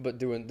 But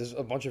there's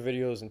a bunch of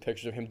videos and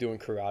pictures of him doing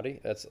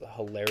karate. That's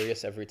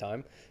hilarious every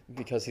time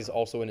because he's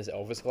also in his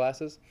Elvis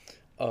glasses.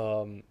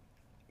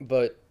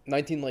 But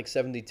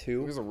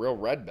 1972. He's a real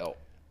red belt.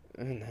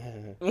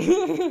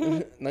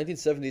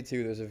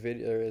 1972. There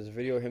is a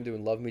video of him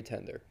doing "Love Me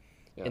Tender"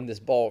 in this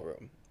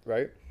ballroom,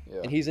 right?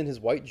 Yeah. And he's in his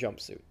white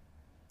jumpsuit,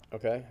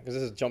 okay? Because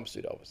this is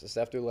jumpsuit Elvis. This is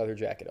after leather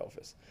jacket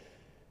Elvis.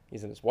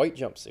 He's in his white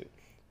jumpsuit,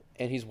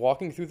 and he's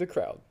walking through the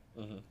crowd.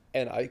 Mm-hmm.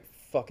 And I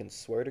fucking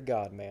swear to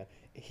God, man,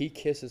 he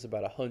kisses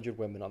about 100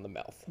 women on the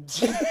mouth.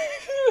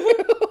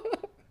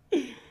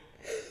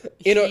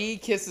 He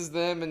kisses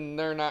them, and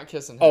they're not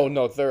kissing him. Oh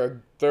no,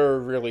 they're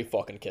really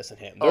fucking kissing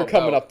him. They're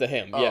coming up to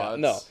him. Oh, Yeah,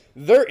 no, it's-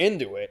 they're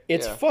into it.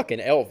 It's Yeah. fucking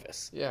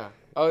Elvis. Yeah.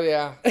 Oh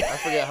yeah. I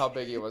forget how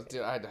big he was.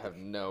 Dude, I have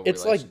no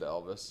It's relation like- to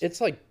Elvis.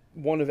 It's like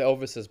one of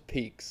Elvis's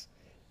peaks.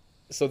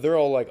 So they're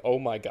all like, "Oh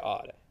my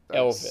God,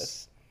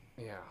 Elvis."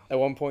 Yeah. At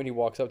one point, he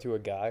walks up to a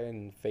guy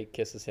and fake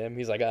kisses him.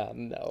 He's like,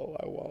 no,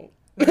 I won't."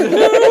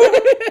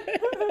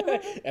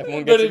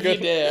 Everyone gets But a if you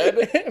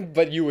good.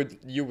 But you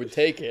would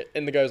take it,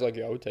 and the guy's like,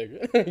 "Yeah, I would take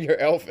it." You're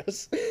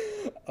Elvis.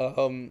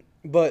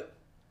 But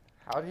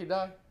How'd he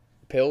die?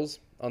 pills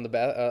on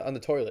the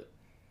toilet.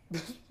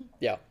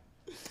 Yeah,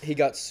 he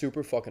got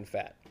super fucking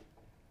fat.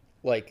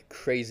 like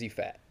crazy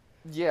fat.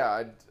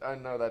 Yeah, I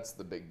know that's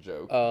the big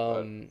joke.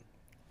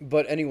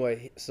 But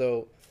anyway,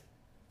 so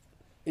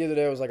the other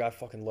day I was like, I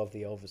fucking love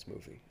the Elvis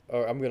movie.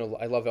 Or I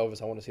love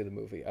Elvis. I want to see the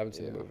movie. I haven't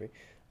seen the movie.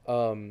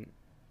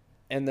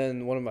 And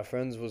then one of my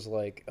friends was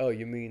like, oh,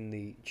 you mean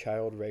the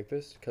child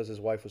rapist? Because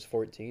his wife was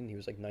 14. He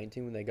was like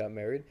 19 when they got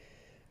married.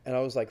 And I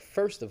was like,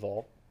 first of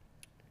all,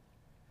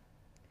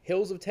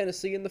 Hills of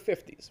Tennessee in the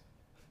 50s.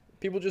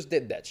 People just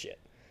did that shit.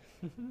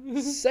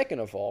 Second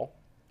of all,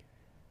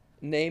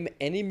 name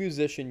any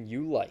musician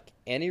you like,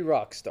 any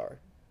rock star.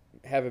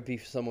 Have it be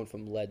someone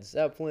from Led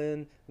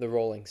Zeppelin, the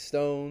Rolling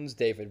Stones,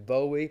 David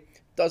Bowie.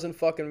 Doesn't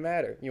fucking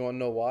matter. You want to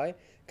know why?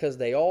 Because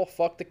they all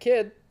fucked a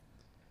kid.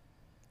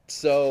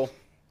 So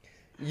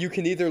you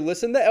can either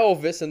listen to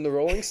Elvis and the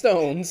Rolling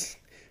Stones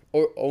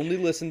or only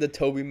listen to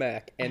Toby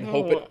Mac and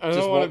hope it I just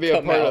don't want won't to be a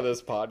come part out. of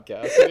this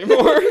podcast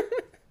anymore.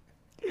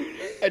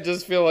 I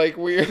just feel like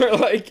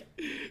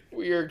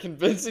we are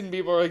convincing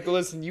people like,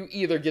 listen, you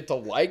either get to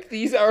like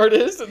these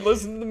artists and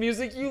listen to the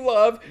music you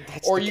love,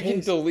 That's or the you can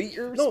case. delete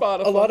your No,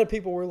 Spotify. a lot of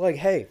people were like,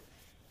 hey,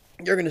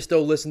 you're going to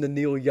still listen to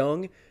Neil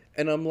Young?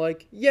 And I'm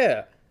like,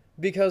 yeah,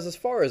 because as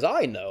far as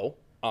I know,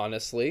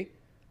 honestly,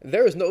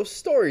 there's no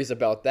stories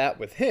about that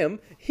with him.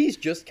 He's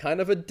just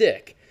kind of a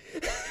dick.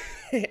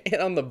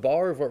 And on the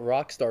bar of what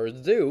rock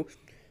stars do,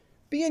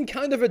 being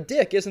kind of a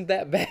dick isn't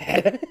that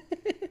bad.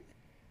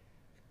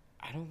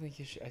 I don't think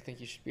you should. I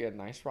think you should be a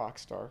nice rock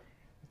star.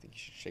 I think you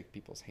should shake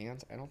people's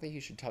hands. I don't think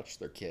you should touch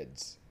their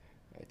kids.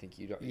 I think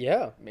you don't.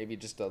 Yeah. Maybe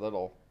just a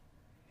little,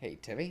 hey,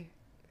 Timmy,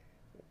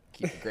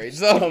 keep your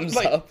grades up. Thumbs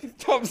Like, up.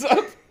 Thumbs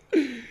up.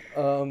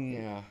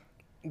 Yeah.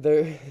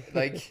 There.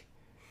 Like,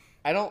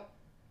 I don't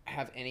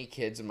have any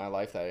kids in my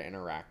life that I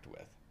interact with.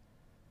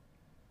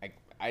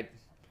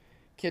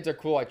 Kids are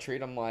cool. I treat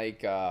them like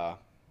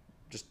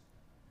just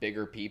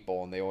bigger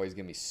people, and they always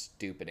give me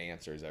stupid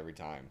answers every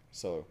time.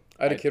 So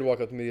I had a kid walk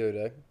up to me the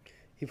other day.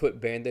 He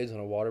put Band-Aids on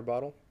a water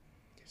bottle,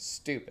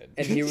 stupid.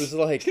 and he was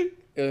like,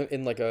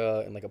 in like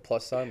a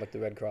plus sign, like the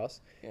Red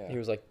Cross. Yeah. He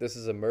was like, "This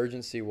is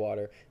emergency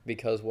water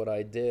because what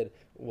I did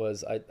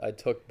was I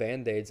took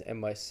Band-Aids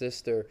and my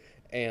sister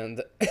and."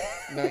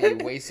 No, you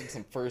wasted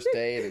some first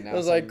aid, and now I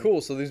was like,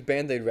 "Cool, so these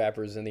Band-Aid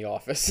wrappers in the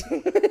office."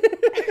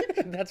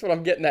 That's what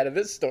I'm getting out of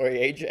this story,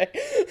 AJ.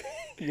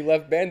 You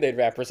left Band-Aid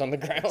wrappers on the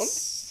ground.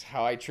 That's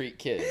how I treat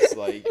kids.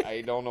 Like,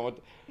 I don't know what.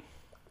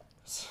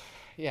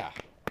 Yeah,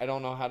 I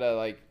don't know how to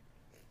like.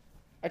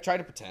 I try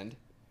to pretend.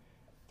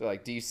 They're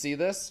like, "Do you see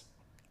this?"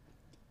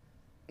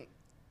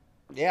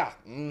 Yeah.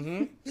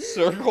 Mm-hmm.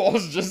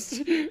 Circles.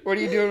 Just. What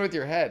are you doing with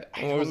your head?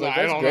 I was like,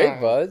 I "That's don't great,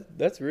 know." bud.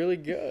 That's really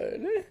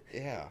good."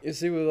 Yeah. You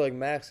see, with like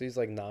Max, he's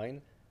like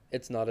 9.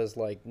 It's not as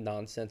like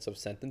nonsense of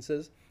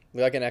sentences.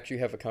 Like, I can actually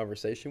have a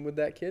conversation with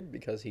that kid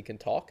because he can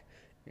talk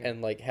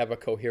and like have a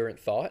coherent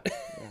thought.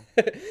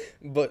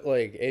 But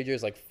like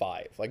AJ's like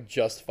 5, like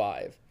just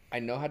 5. I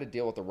know how to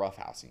deal with the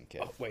roughhousing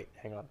kid. Oh wait,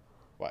 hang on.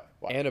 What?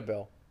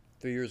 Annabelle,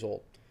 3 years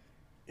old.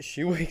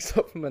 She wakes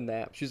up from a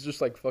nap. She's just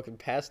like fucking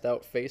passed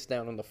out, face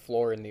down on the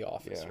floor in the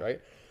office, Yeah.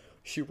 right?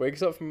 She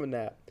wakes up from a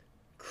nap,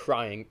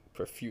 crying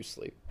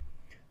profusely.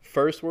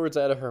 First words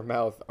out of her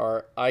mouth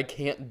are, "I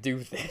can't do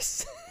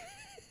this."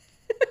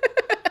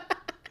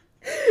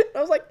 I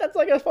was like, that's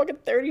like a fucking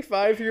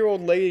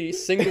 35-year-old lady,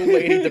 single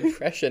lady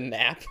depression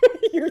nap.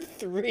 You're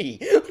 3.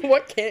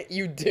 What can't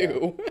you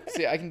do? Yeah.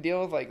 See, I can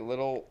deal with like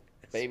little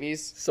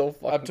babies So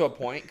fucking up to a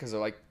point because they're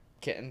like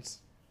kittens.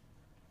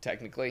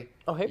 Technically.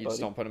 Oh, hey, you just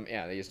buddy. don't put them.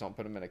 Yeah, they just don't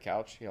put them in a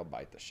couch. He'll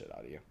bite the shit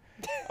out of you.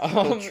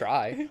 We'll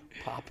try.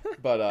 Pop.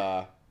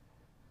 But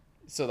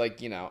so like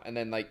and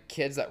then like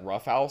kids that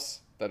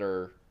roughhouse that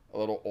are a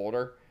little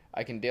older,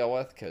 I can deal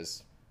with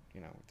because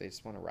they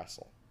just want to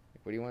wrestle.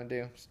 Like, what do you want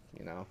to do?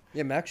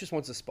 Yeah, Max just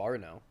wants to spar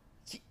now.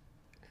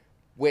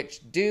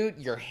 Which, dude,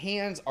 your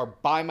hands are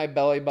by my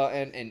belly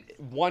button, and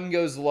one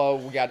goes low,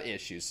 we got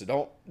issues.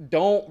 So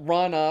don't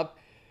run up,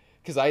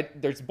 because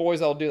there's boys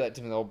that'll do that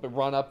to me. They'll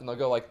run up and they'll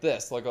go like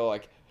this. They'll go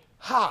like,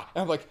 ha,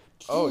 and I'm like,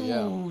 Oh,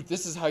 yeah. "Dude,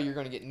 this is how you're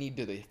gonna get kneed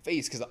to the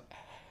face, because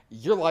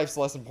your life's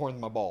less important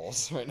than my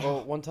balls right now."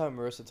 Well, one time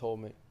Marissa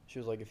told me, she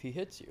was like, if he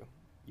hits you,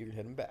 you can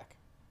hit him back.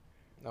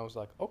 And I was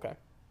like, okay.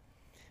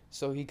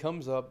 So he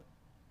comes up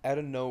out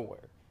of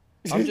nowhere.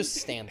 I'm just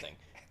standing.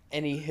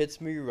 And he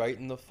hits me right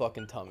in the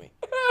fucking tummy.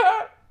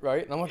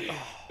 Right? And I'm like,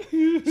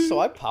 oh. So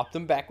I popped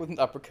him back with an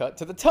uppercut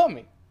to the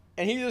tummy.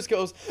 And he just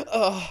goes,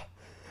 ugh.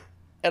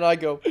 And I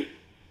go,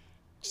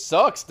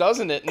 sucks,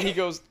 doesn't it? And he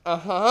goes,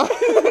 uh-huh.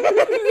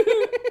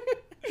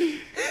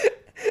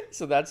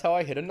 So that's how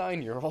I hit a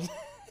 9-year-old.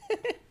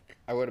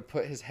 I would have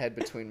put his head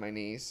between my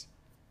knees.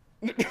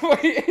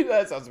 Wait,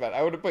 that sounds bad.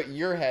 I would have put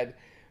your head.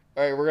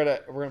 All right, we're gonna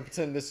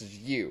pretend this is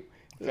you.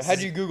 How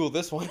do you Google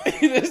this one?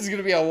 This is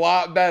gonna be a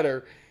lot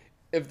better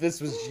if this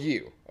was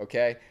you.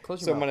 Okay.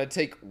 Close your So I'm mouth. gonna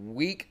take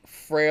weak,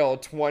 frail,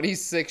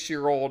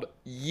 26-year-old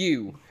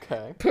you.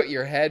 Okay. Put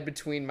your head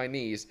between my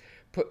knees.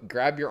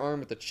 Grab your arm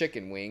with the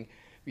chicken wing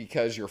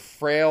because you're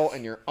frail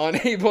and you're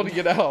unable to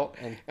get out.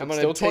 And I'm but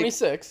gonna still take,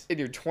 26. And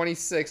you're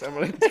 26. I'm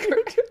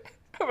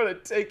gonna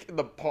take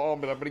the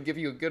palm and I'm gonna give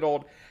you a good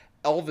old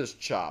Elvis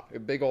chop, a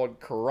big old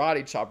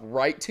karate chop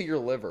right to your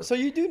liver. So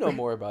you do know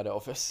more about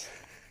Elvis.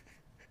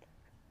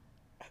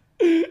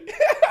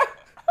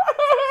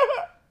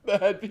 The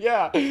head,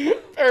 yeah.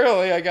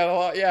 Apparently, I got a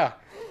lot. Yeah,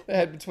 the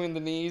head between the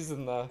knees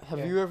and the.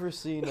 Have you ever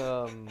seen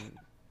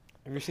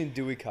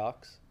Dewey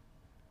Cox,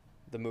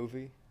 the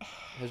movie?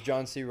 Has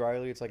John C.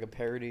 Riley? It's like a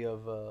parody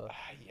of.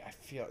 Yeah, I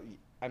feel.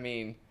 I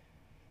mean,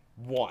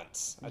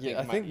 once. I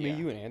think me,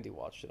 you, and Andy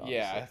watched it.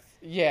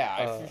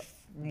 Honestly.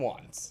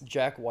 Once.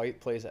 Jack White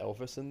plays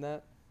Elvis in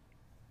that.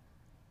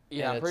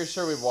 Yeah, and I'm pretty it's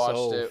sure we've watched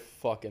so it.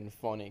 Fucking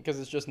funny because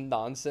it's just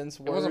nonsense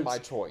words. It wasn't my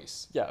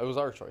choice. Yeah, it was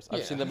our choice. I've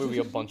Yeah. seen that movie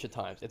a bunch of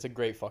times. It's a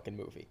great fucking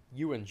movie.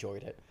 You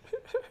enjoyed it.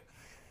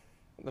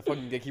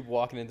 They keep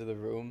walking into the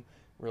room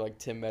where like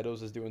Tim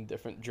Meadows is doing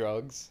different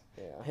drugs.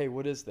 Yeah. Hey,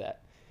 what is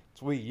that?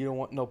 It's weed. You don't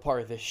want no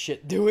part of this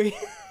shit, do we?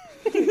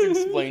 He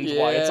explains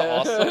why it's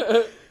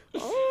awesome.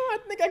 Oh, I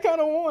think I kind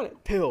of want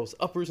it. Pills,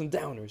 uppers and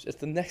downers. It's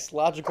the next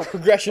logical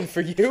progression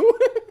for you.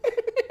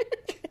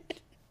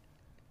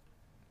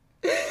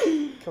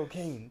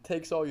 Cocaine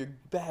takes all your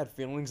bad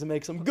feelings and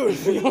makes them good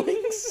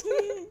feelings.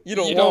 You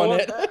don't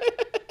want it.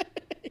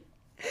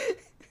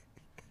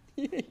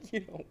 You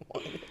don't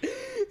want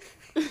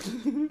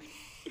it.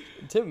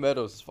 Tim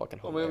Meadows is fucking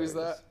What hilarious.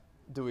 movie is that?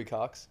 Dewey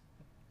Cox.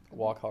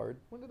 Walk Hard.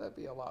 Wouldn't that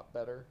be a lot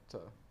better to?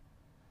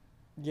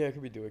 Yeah, it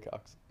could be Dewey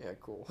Cox. Yeah,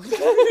 cool.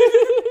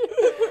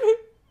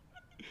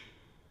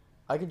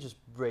 I can just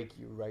break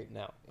you right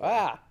now.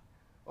 Ah!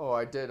 Oh,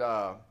 I did.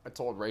 I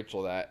told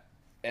Rachel that,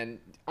 and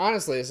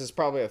honestly, this is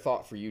probably a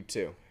thought for you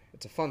too.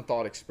 It's a fun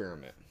thought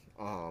experiment.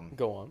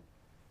 Go on.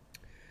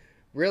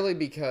 Really,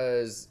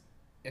 because,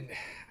 and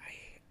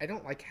I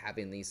don't like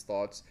having these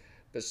thoughts,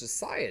 but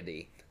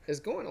society is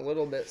going a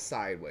little bit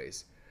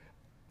sideways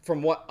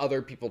from what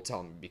other people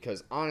tell me.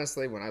 Because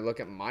honestly, when I look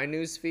at my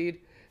news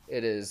feed,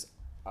 it is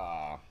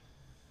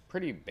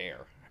pretty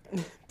bare.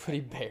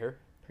 Pretty bare.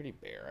 Pretty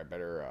bare. I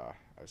better.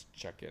 I was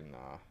checking.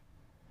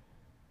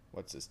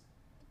 What's his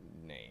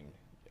name?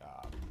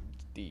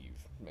 Steve.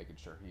 Making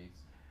sure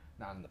he's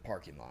not in the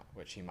parking lot,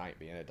 which he might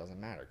be, and it doesn't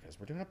matter because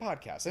we're doing a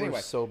podcast. Anyway,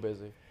 We're so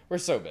busy. we're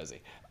so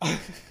busy.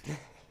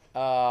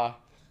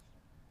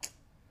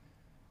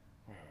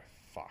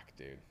 Fuck,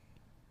 dude.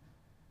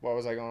 What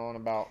was I going on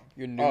about?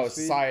 Your news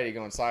feed? Society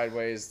going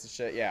sideways.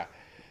 Shit, yeah.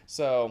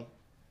 So,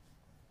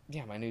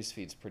 yeah, my news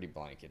feed's pretty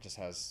blank. It just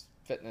has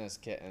fitness,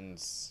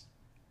 kittens,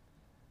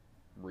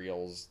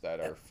 reels that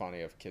are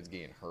funny of kids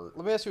getting hurt.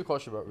 Let me ask you a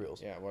question about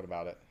Reels. Yeah, what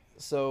about it?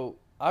 So,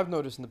 I've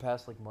noticed in the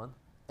past, like, month,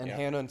 and Yeah.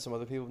 Hannah and some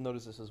other people have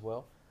noticed this as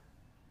well.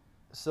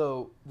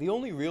 So, the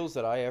only Reels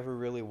that I ever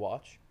really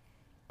watch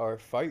are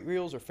fight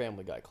Reels or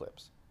Family Guy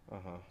clips.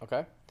 Uh-huh.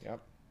 Okay?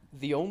 Yep.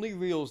 The only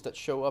Reels that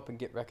show up and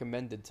get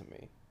recommended to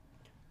me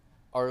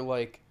are,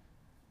 like,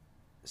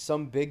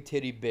 some big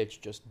titty bitch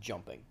just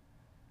jumping.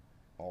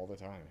 All the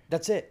time.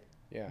 That's it.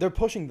 Yeah. They're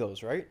pushing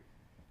those, right?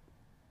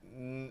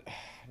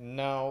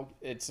 No,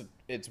 it's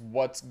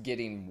what's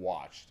getting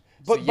watched.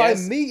 But So, by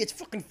yes, me, it's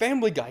fucking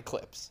Family Guy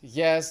clips.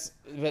 yes,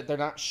 but they're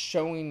not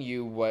showing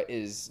you what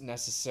is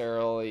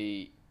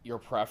necessarily your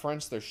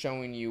preference. They're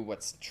showing you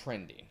what's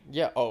trending.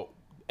 Yeah, oh,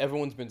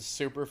 everyone's been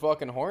super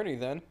fucking horny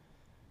then.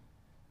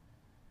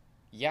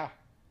 Yeah.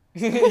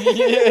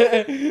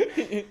 Yeah.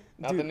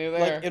 Nothing Dude, new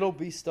there. Like, it'll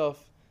be stuff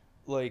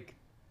like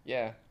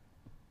Yeah.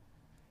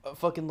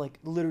 fucking, like,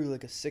 literally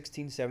like a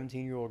 16,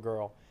 17-year-old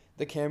girl.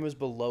 The camera's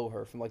below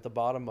her from, like, the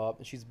bottom up,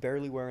 and she's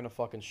barely wearing a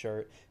fucking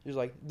shirt. She's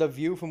like, the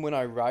view from when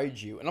I ride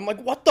you. And I'm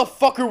like, what the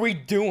fuck are we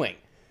doing?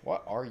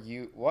 What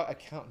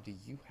account do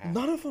you have?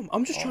 None of them.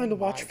 I'm just Oh trying to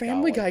my watch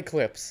Family golly. Guy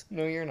clips.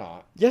 No, you're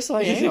not. Yes,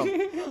 I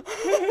am.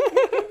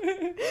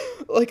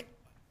 Like,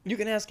 you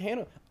can ask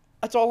Hannah.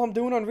 That's all I'm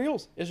doing on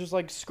Reels. It's just,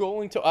 like,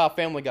 scrolling to,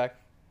 Family Guy.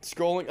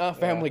 Scrolling,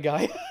 Family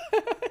Guy.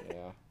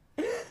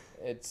 Yeah.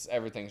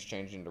 Everything's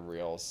changing to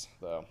reels,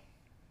 though.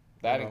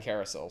 That and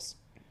carousels.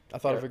 I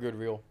thought of a good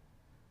Reel.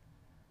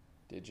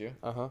 Did you?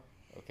 Uh-huh.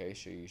 Okay,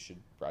 so you should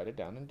write it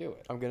down and do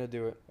it. I'm gonna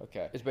do it.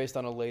 Okay. It's based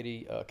on a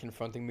lady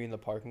confronting me in the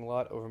parking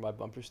lot over my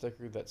bumper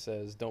sticker that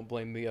says, "Don't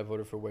blame me, I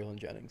voted for Waylon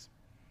Jennings."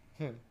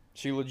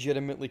 She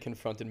legitimately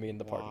confronted me in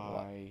the parking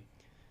lot. Why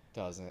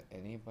doesn't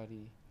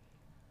anybody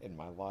in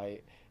my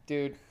life...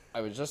 Dude,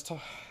 I was just...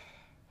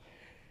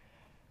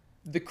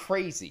 The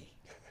crazy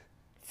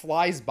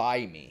flies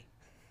by me.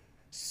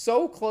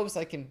 So close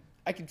I can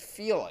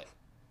feel it.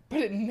 But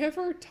it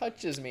never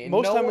touches me. And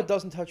Most no time one- it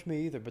doesn't touch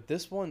me either, but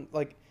this one,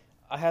 like,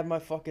 I had my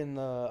fucking,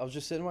 I was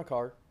just sitting in my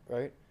car,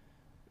 right?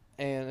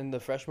 And in the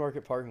Fresh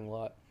Market parking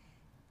lot,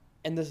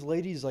 and this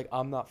lady's like,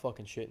 I'm not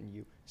fucking shitting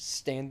you,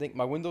 standing,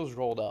 my window's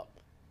rolled up,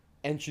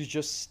 and she's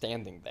just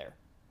standing there.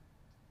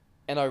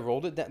 And I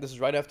rolled it down, this is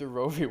right after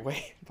Roe v.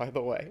 Wade, by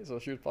the way, so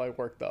she was probably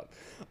worked up.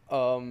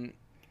 And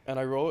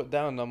I roll it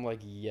down, and I'm like,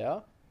 yeah?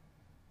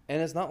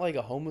 And it's not like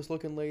a homeless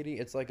looking lady,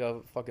 it's like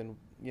a fucking,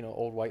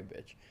 old white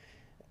bitch.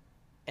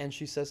 And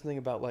she says something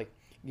about, like,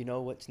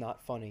 what's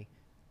not funny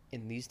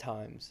in these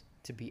times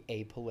to be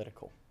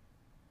apolitical.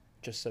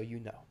 Just so you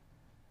know.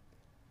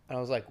 And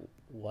I was like,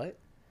 what?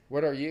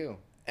 What are you?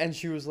 And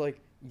she was like,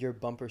 your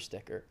bumper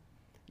sticker.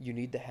 you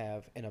need to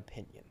have an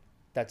opinion.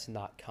 That's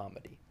not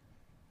comedy.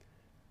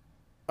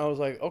 I was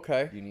like,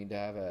 okay. You need to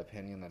have an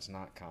opinion that's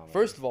not comedy.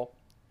 First of all,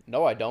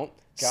 no, I don't.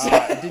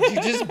 God,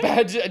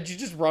 did you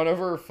just run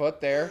over her foot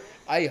there?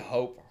 I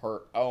hope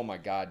her. Oh my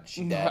God,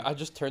 she dead. I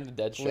just turned the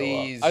Dead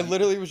Please. show up. I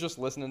literally was just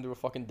listening to a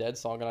fucking Dead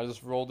song, and I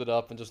just rolled it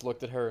up and just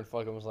looked at her and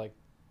fucking was like,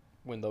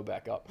 window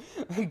back up.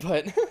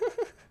 But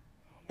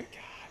Oh my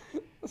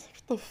God,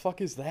 what the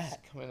fuck is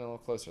that? come in a little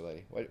closer,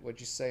 lady. What'd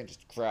you say?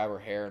 Just grab her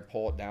hair and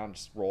pull it down.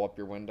 Just roll up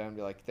your window and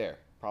be like, there,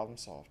 problem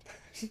solved.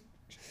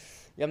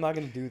 Yeah, I'm not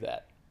gonna do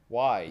that.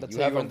 Why? That's You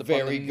how have you a end up on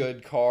very the-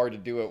 good car to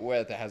do it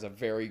with. It has a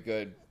very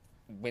good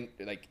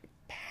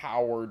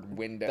powered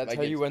window. That's like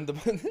how it's- you end up.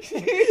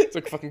 It's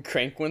like fucking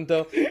crank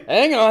window.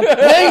 Hang on,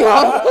 hang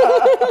on.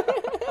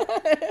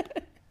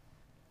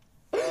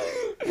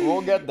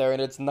 We'll get there,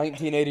 and it's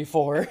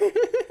 1984.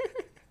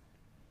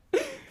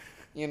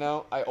 You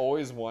know, I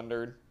always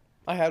wondered.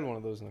 I had one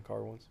of those in a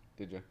car once.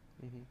 Did you?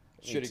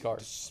 Shitty car.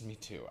 Me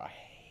too. I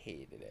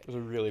hated it. It was a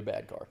really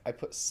bad car. I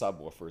put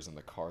subwoofers in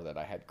the car that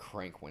I had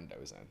crank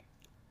windows in.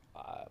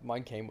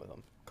 Mine came with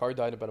them. Car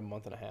died about a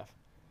month and a half.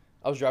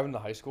 I was driving to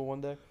high school one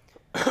day.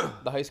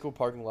 The high school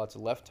parking lot's a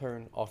left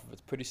turn off of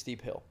a pretty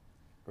steep hill,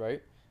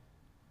 right?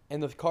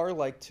 And the car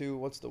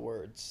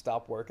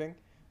stop working.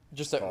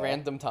 Just at Stall.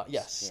 random time.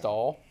 Yes, Yeah.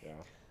 stall.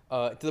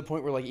 Yeah. To the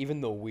point where like even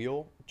the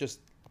wheel just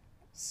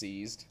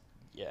Seized.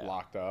 yeah.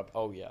 Locked up.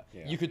 Oh yeah.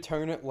 Yeah. You could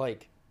turn it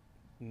like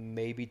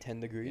maybe 10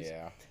 degrees.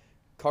 Yeah.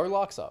 Car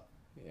locks up.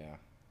 Yeah.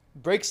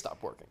 Brakes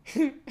stop working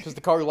because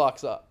the car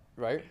locks up,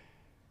 right?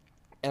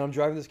 And I'm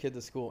driving this kid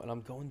to school, and I'm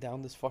going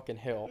down this fucking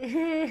hill,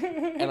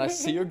 and I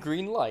see a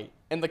green light,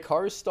 and the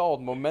car is stalled.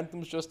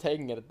 Momentum's just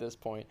taking it at this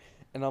point,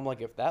 and I'm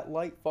like, if that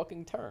light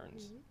fucking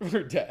turns,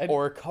 We're dead.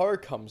 or a car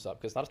comes up,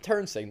 because it's not a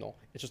turn signal,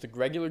 it's just a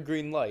regular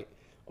green light,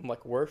 I'm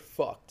like, we're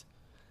fucked.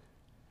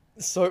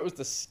 So it was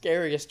the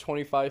scariest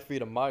 25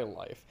 feet of my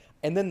life.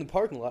 And then the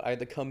parking lot, I had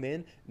to come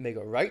in, make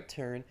a right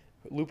turn,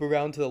 loop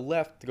around to the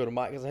left to go to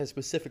because I had a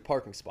specific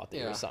parking spot that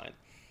you Yeah. assigned.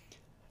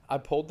 I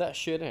pulled that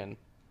shit in.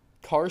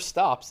 Car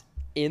stops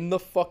in the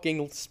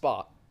fucking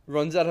spot.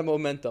 Runs out of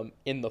momentum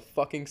in the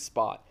fucking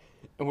spot.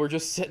 And we're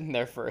just sitting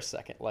there for a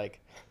second,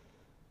 like,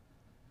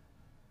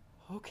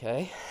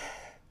 okay,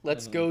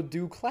 let's go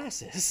do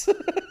classes.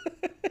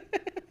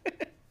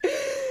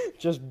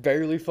 Just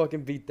barely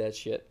fucking beat that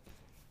shit.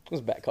 It was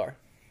a bad car.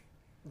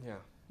 Yeah.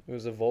 It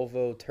was a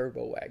Volvo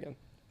Turbo Wagon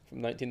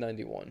from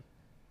 1991.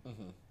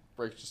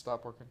 Brakes just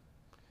stopped working.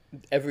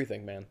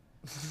 Everything, man.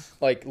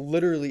 Like,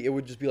 literally, it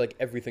would just be like,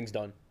 everything's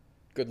done.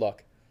 Good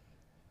luck.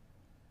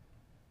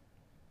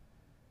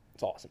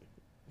 It's awesome.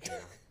 Yeah.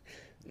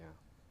 Yeah.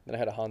 Then I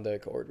had a Honda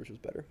Accord, which was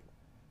better.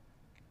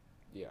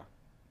 Yeah.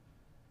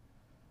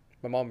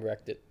 My mom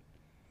wrecked it.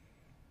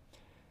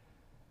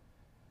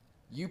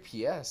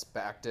 UPS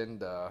backed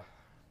into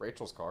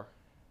Rachel's car.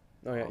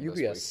 Oh, yeah. This UPS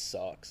week.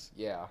 sucks.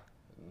 Yeah.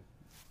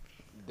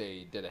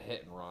 They did a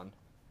hit and run.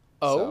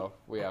 Oh? So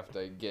we have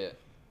to get,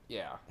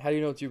 yeah. How do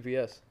you know it's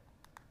UPS?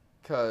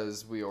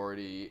 Because we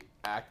already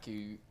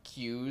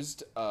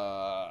accused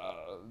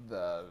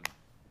the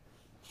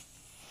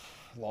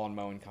lawn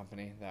mowing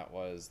company that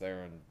was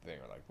there, and they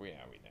were like, we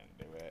didn't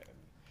do it. And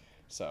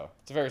so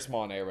it's a very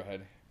small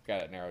neighborhood.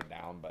 Got it narrowed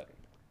down, but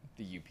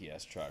the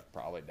UPS truck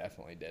probably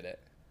definitely did it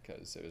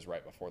because it was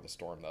right before the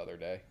storm the other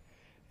day,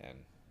 and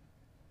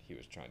he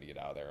was trying to get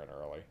out of there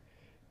early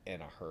in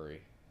a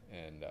hurry,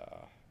 and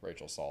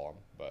Rachel saw him,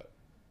 but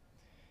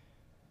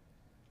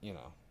you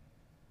know,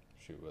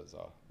 she was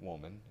a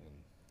woman and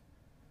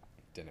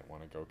didn't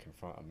want to go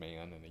confront a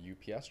man in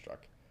a UPS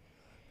truck.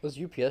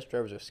 Those UPS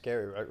drivers are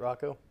scary, right,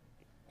 Rocco?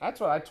 That's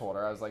what I told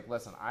her. I was like,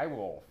 listen, I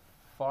will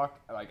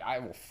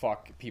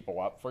fuck people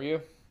up for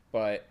you,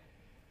 but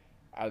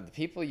out of the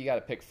people you got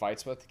to pick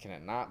fights with, can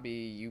it not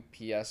be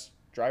UPS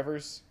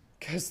drivers?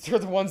 Because they're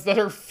the ones that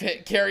are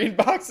fit carrying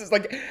boxes.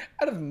 Like,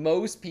 out of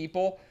most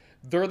people,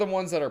 they're the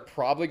ones that are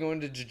probably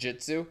going to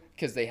jiu-jitsu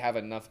because they have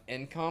enough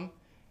income,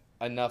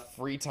 enough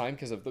free time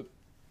because of the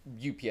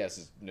UPS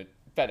is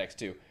FedEx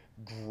too.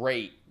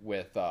 Great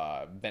with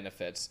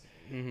benefits,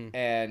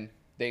 and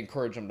they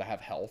encourage them to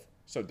have health.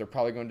 So they're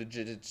probably going to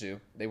jiu-jitsu.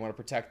 They want to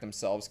protect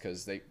themselves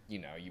because they,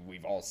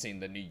 we've all seen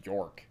the New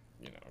York,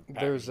 There's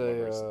package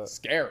deliveries. a, It's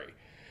scary.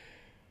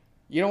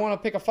 You don't want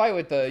to pick a fight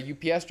with the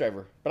UPS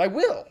driver, but I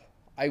will.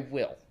 I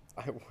will.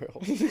 I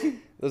will.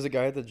 There's a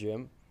guy at the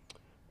gym.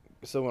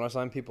 So when I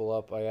sign people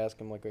up, I ask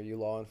him, like, are you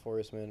law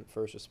enforcement,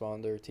 first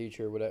responder,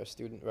 teacher, whatever,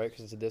 student, right?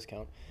 Because it's a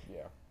discount.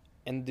 Yeah,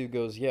 And the dude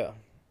goes, yeah,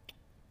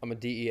 I'm a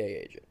DEA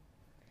agent.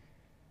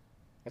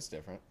 that's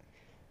different.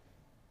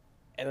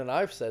 And then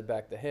I've said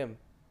back to him,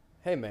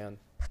 hey, man,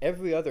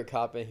 every other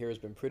cop in here has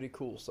been pretty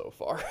cool so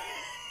far.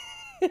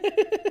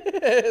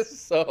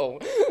 So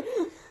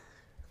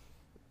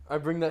I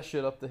bring that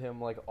shit up to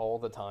him, like, all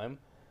the time.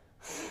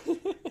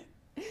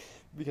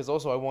 Because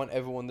also I want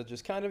everyone to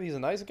just he's a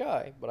nice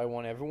guy, but I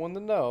want everyone to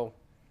know.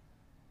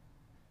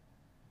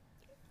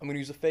 I'm going to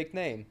use a fake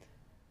name.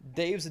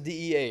 Dave's a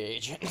DEA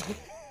agent.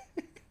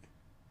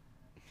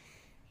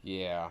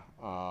 Yeah,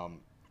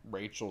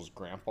 Rachel's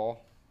grandpa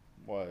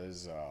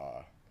was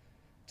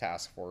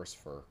task force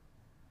for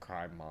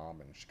crime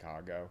mob in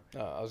Chicago.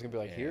 I was gonna be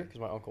like here Yeah. because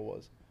my uncle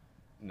was.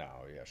 No,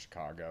 yeah,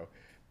 Chicago,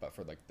 but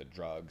for like the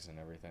drugs and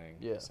everything.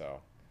 Yeah.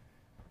 So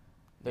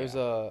There's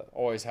yeah.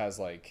 Always has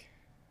like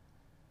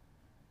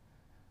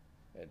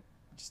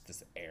just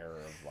this air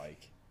of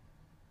like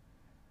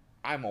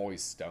I'm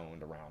always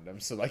stoned around him.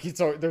 So like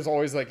there's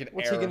always like an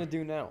what's air. he gonna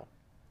do now?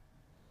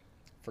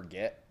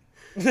 Forget.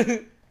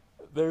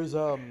 There's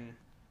So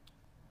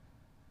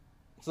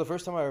the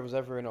first time I was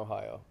ever in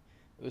Ohio,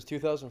 it was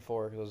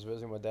 2004 because I was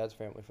visiting my dad's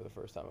family for the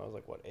first time. I was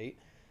like, what, 8?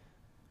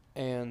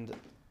 And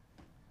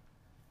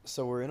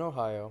so we're in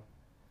Ohio.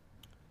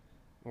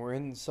 We're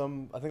in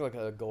I think like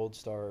a Gold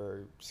Star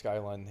or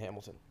Skyline in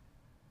Hamilton.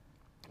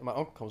 And my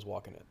uncle comes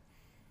walking in.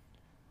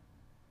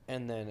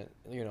 And then,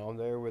 I'm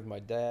there with my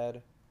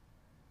dad,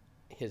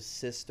 his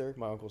sister,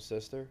 my uncle's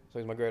sister. So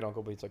he's my great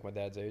uncle, but he's like my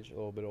dad's age, a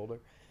little bit older.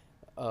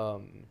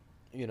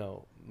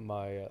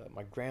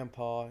 My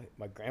grandpa,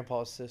 my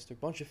grandpa's sister,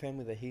 bunch of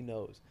family that he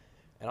knows.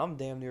 And I'm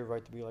damn near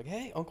right to be like,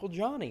 hey, Uncle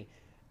Johnny.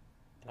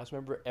 And I just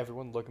remember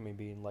everyone looking at me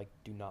being like,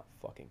 do not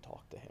fucking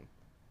talk to him.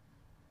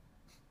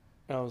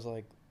 And I was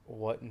like,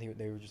 what? And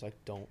they were just like,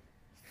 don't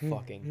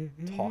fucking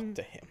talk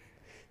to him.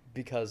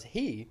 Because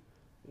he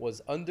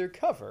was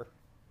undercover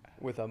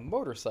with a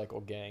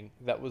motorcycle gang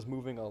that was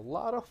moving a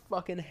lot of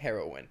fucking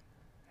heroin.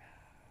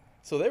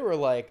 So they were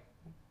like,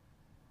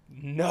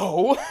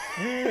 no.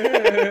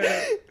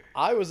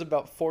 I was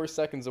about 4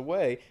 seconds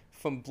away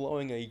from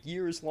blowing a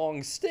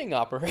years-long sting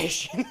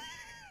operation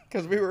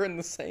because we were in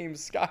the same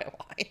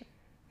skyline.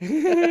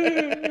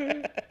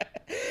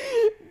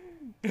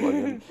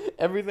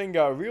 Everything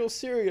got real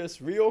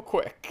serious real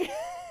quick.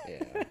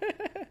 Yeah.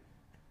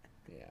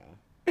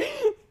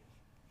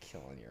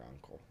 Killing your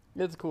uncle.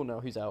 It's cool now.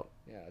 He's out.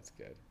 Yeah, that's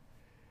good.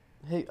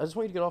 Hey, I just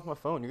want you to get off my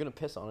phone. You're going to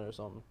piss on it or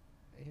something.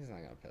 He's not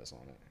going to piss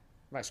on it.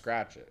 He might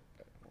scratch it,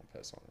 but I won't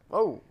piss on it.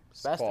 Oh,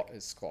 spastic.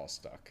 His claw's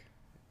stuck.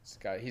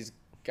 You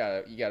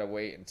gotta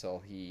wait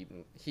until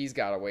he's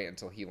gotta wait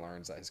until he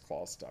learns that his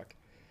claw's stuck.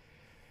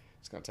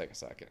 It's gonna take a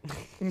second.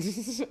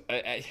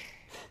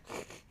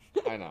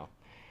 I know.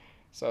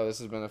 So this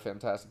has been a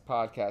fantastic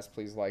podcast.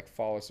 Please like,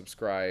 follow,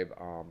 subscribe,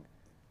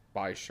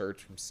 buy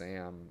shirts from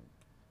Sam.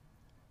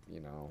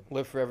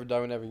 Live forever,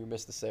 die whenever. You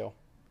missed the sale.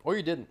 Or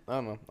you didn't. I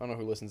don't know. I don't know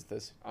who listens to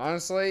this.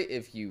 Honestly,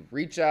 if you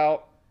reach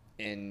out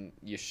and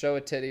you show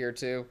a titty or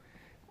two,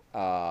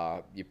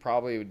 you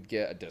probably would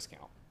get a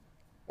discount.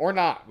 Or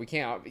not. We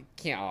can't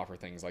offer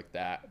things like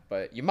that,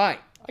 but you might.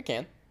 I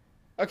can.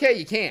 Okay,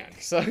 you can.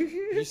 So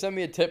You send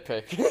me a tit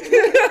pic.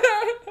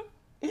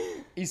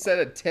 He said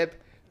a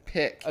tip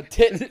pic. A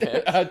tit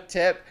pic. A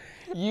tip.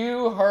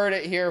 You heard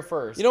it here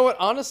first. You know what?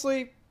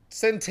 Honestly,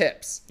 Send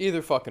tips.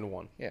 either fucking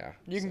one. Yeah.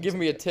 You can send give some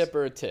me a tips. tip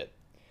or a tit.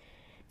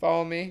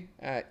 Follow me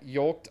at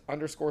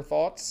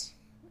yoked_thoughts.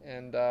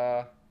 And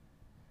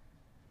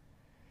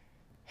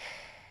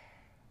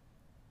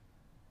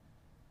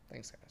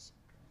thanks, guys.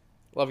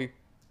 Love you.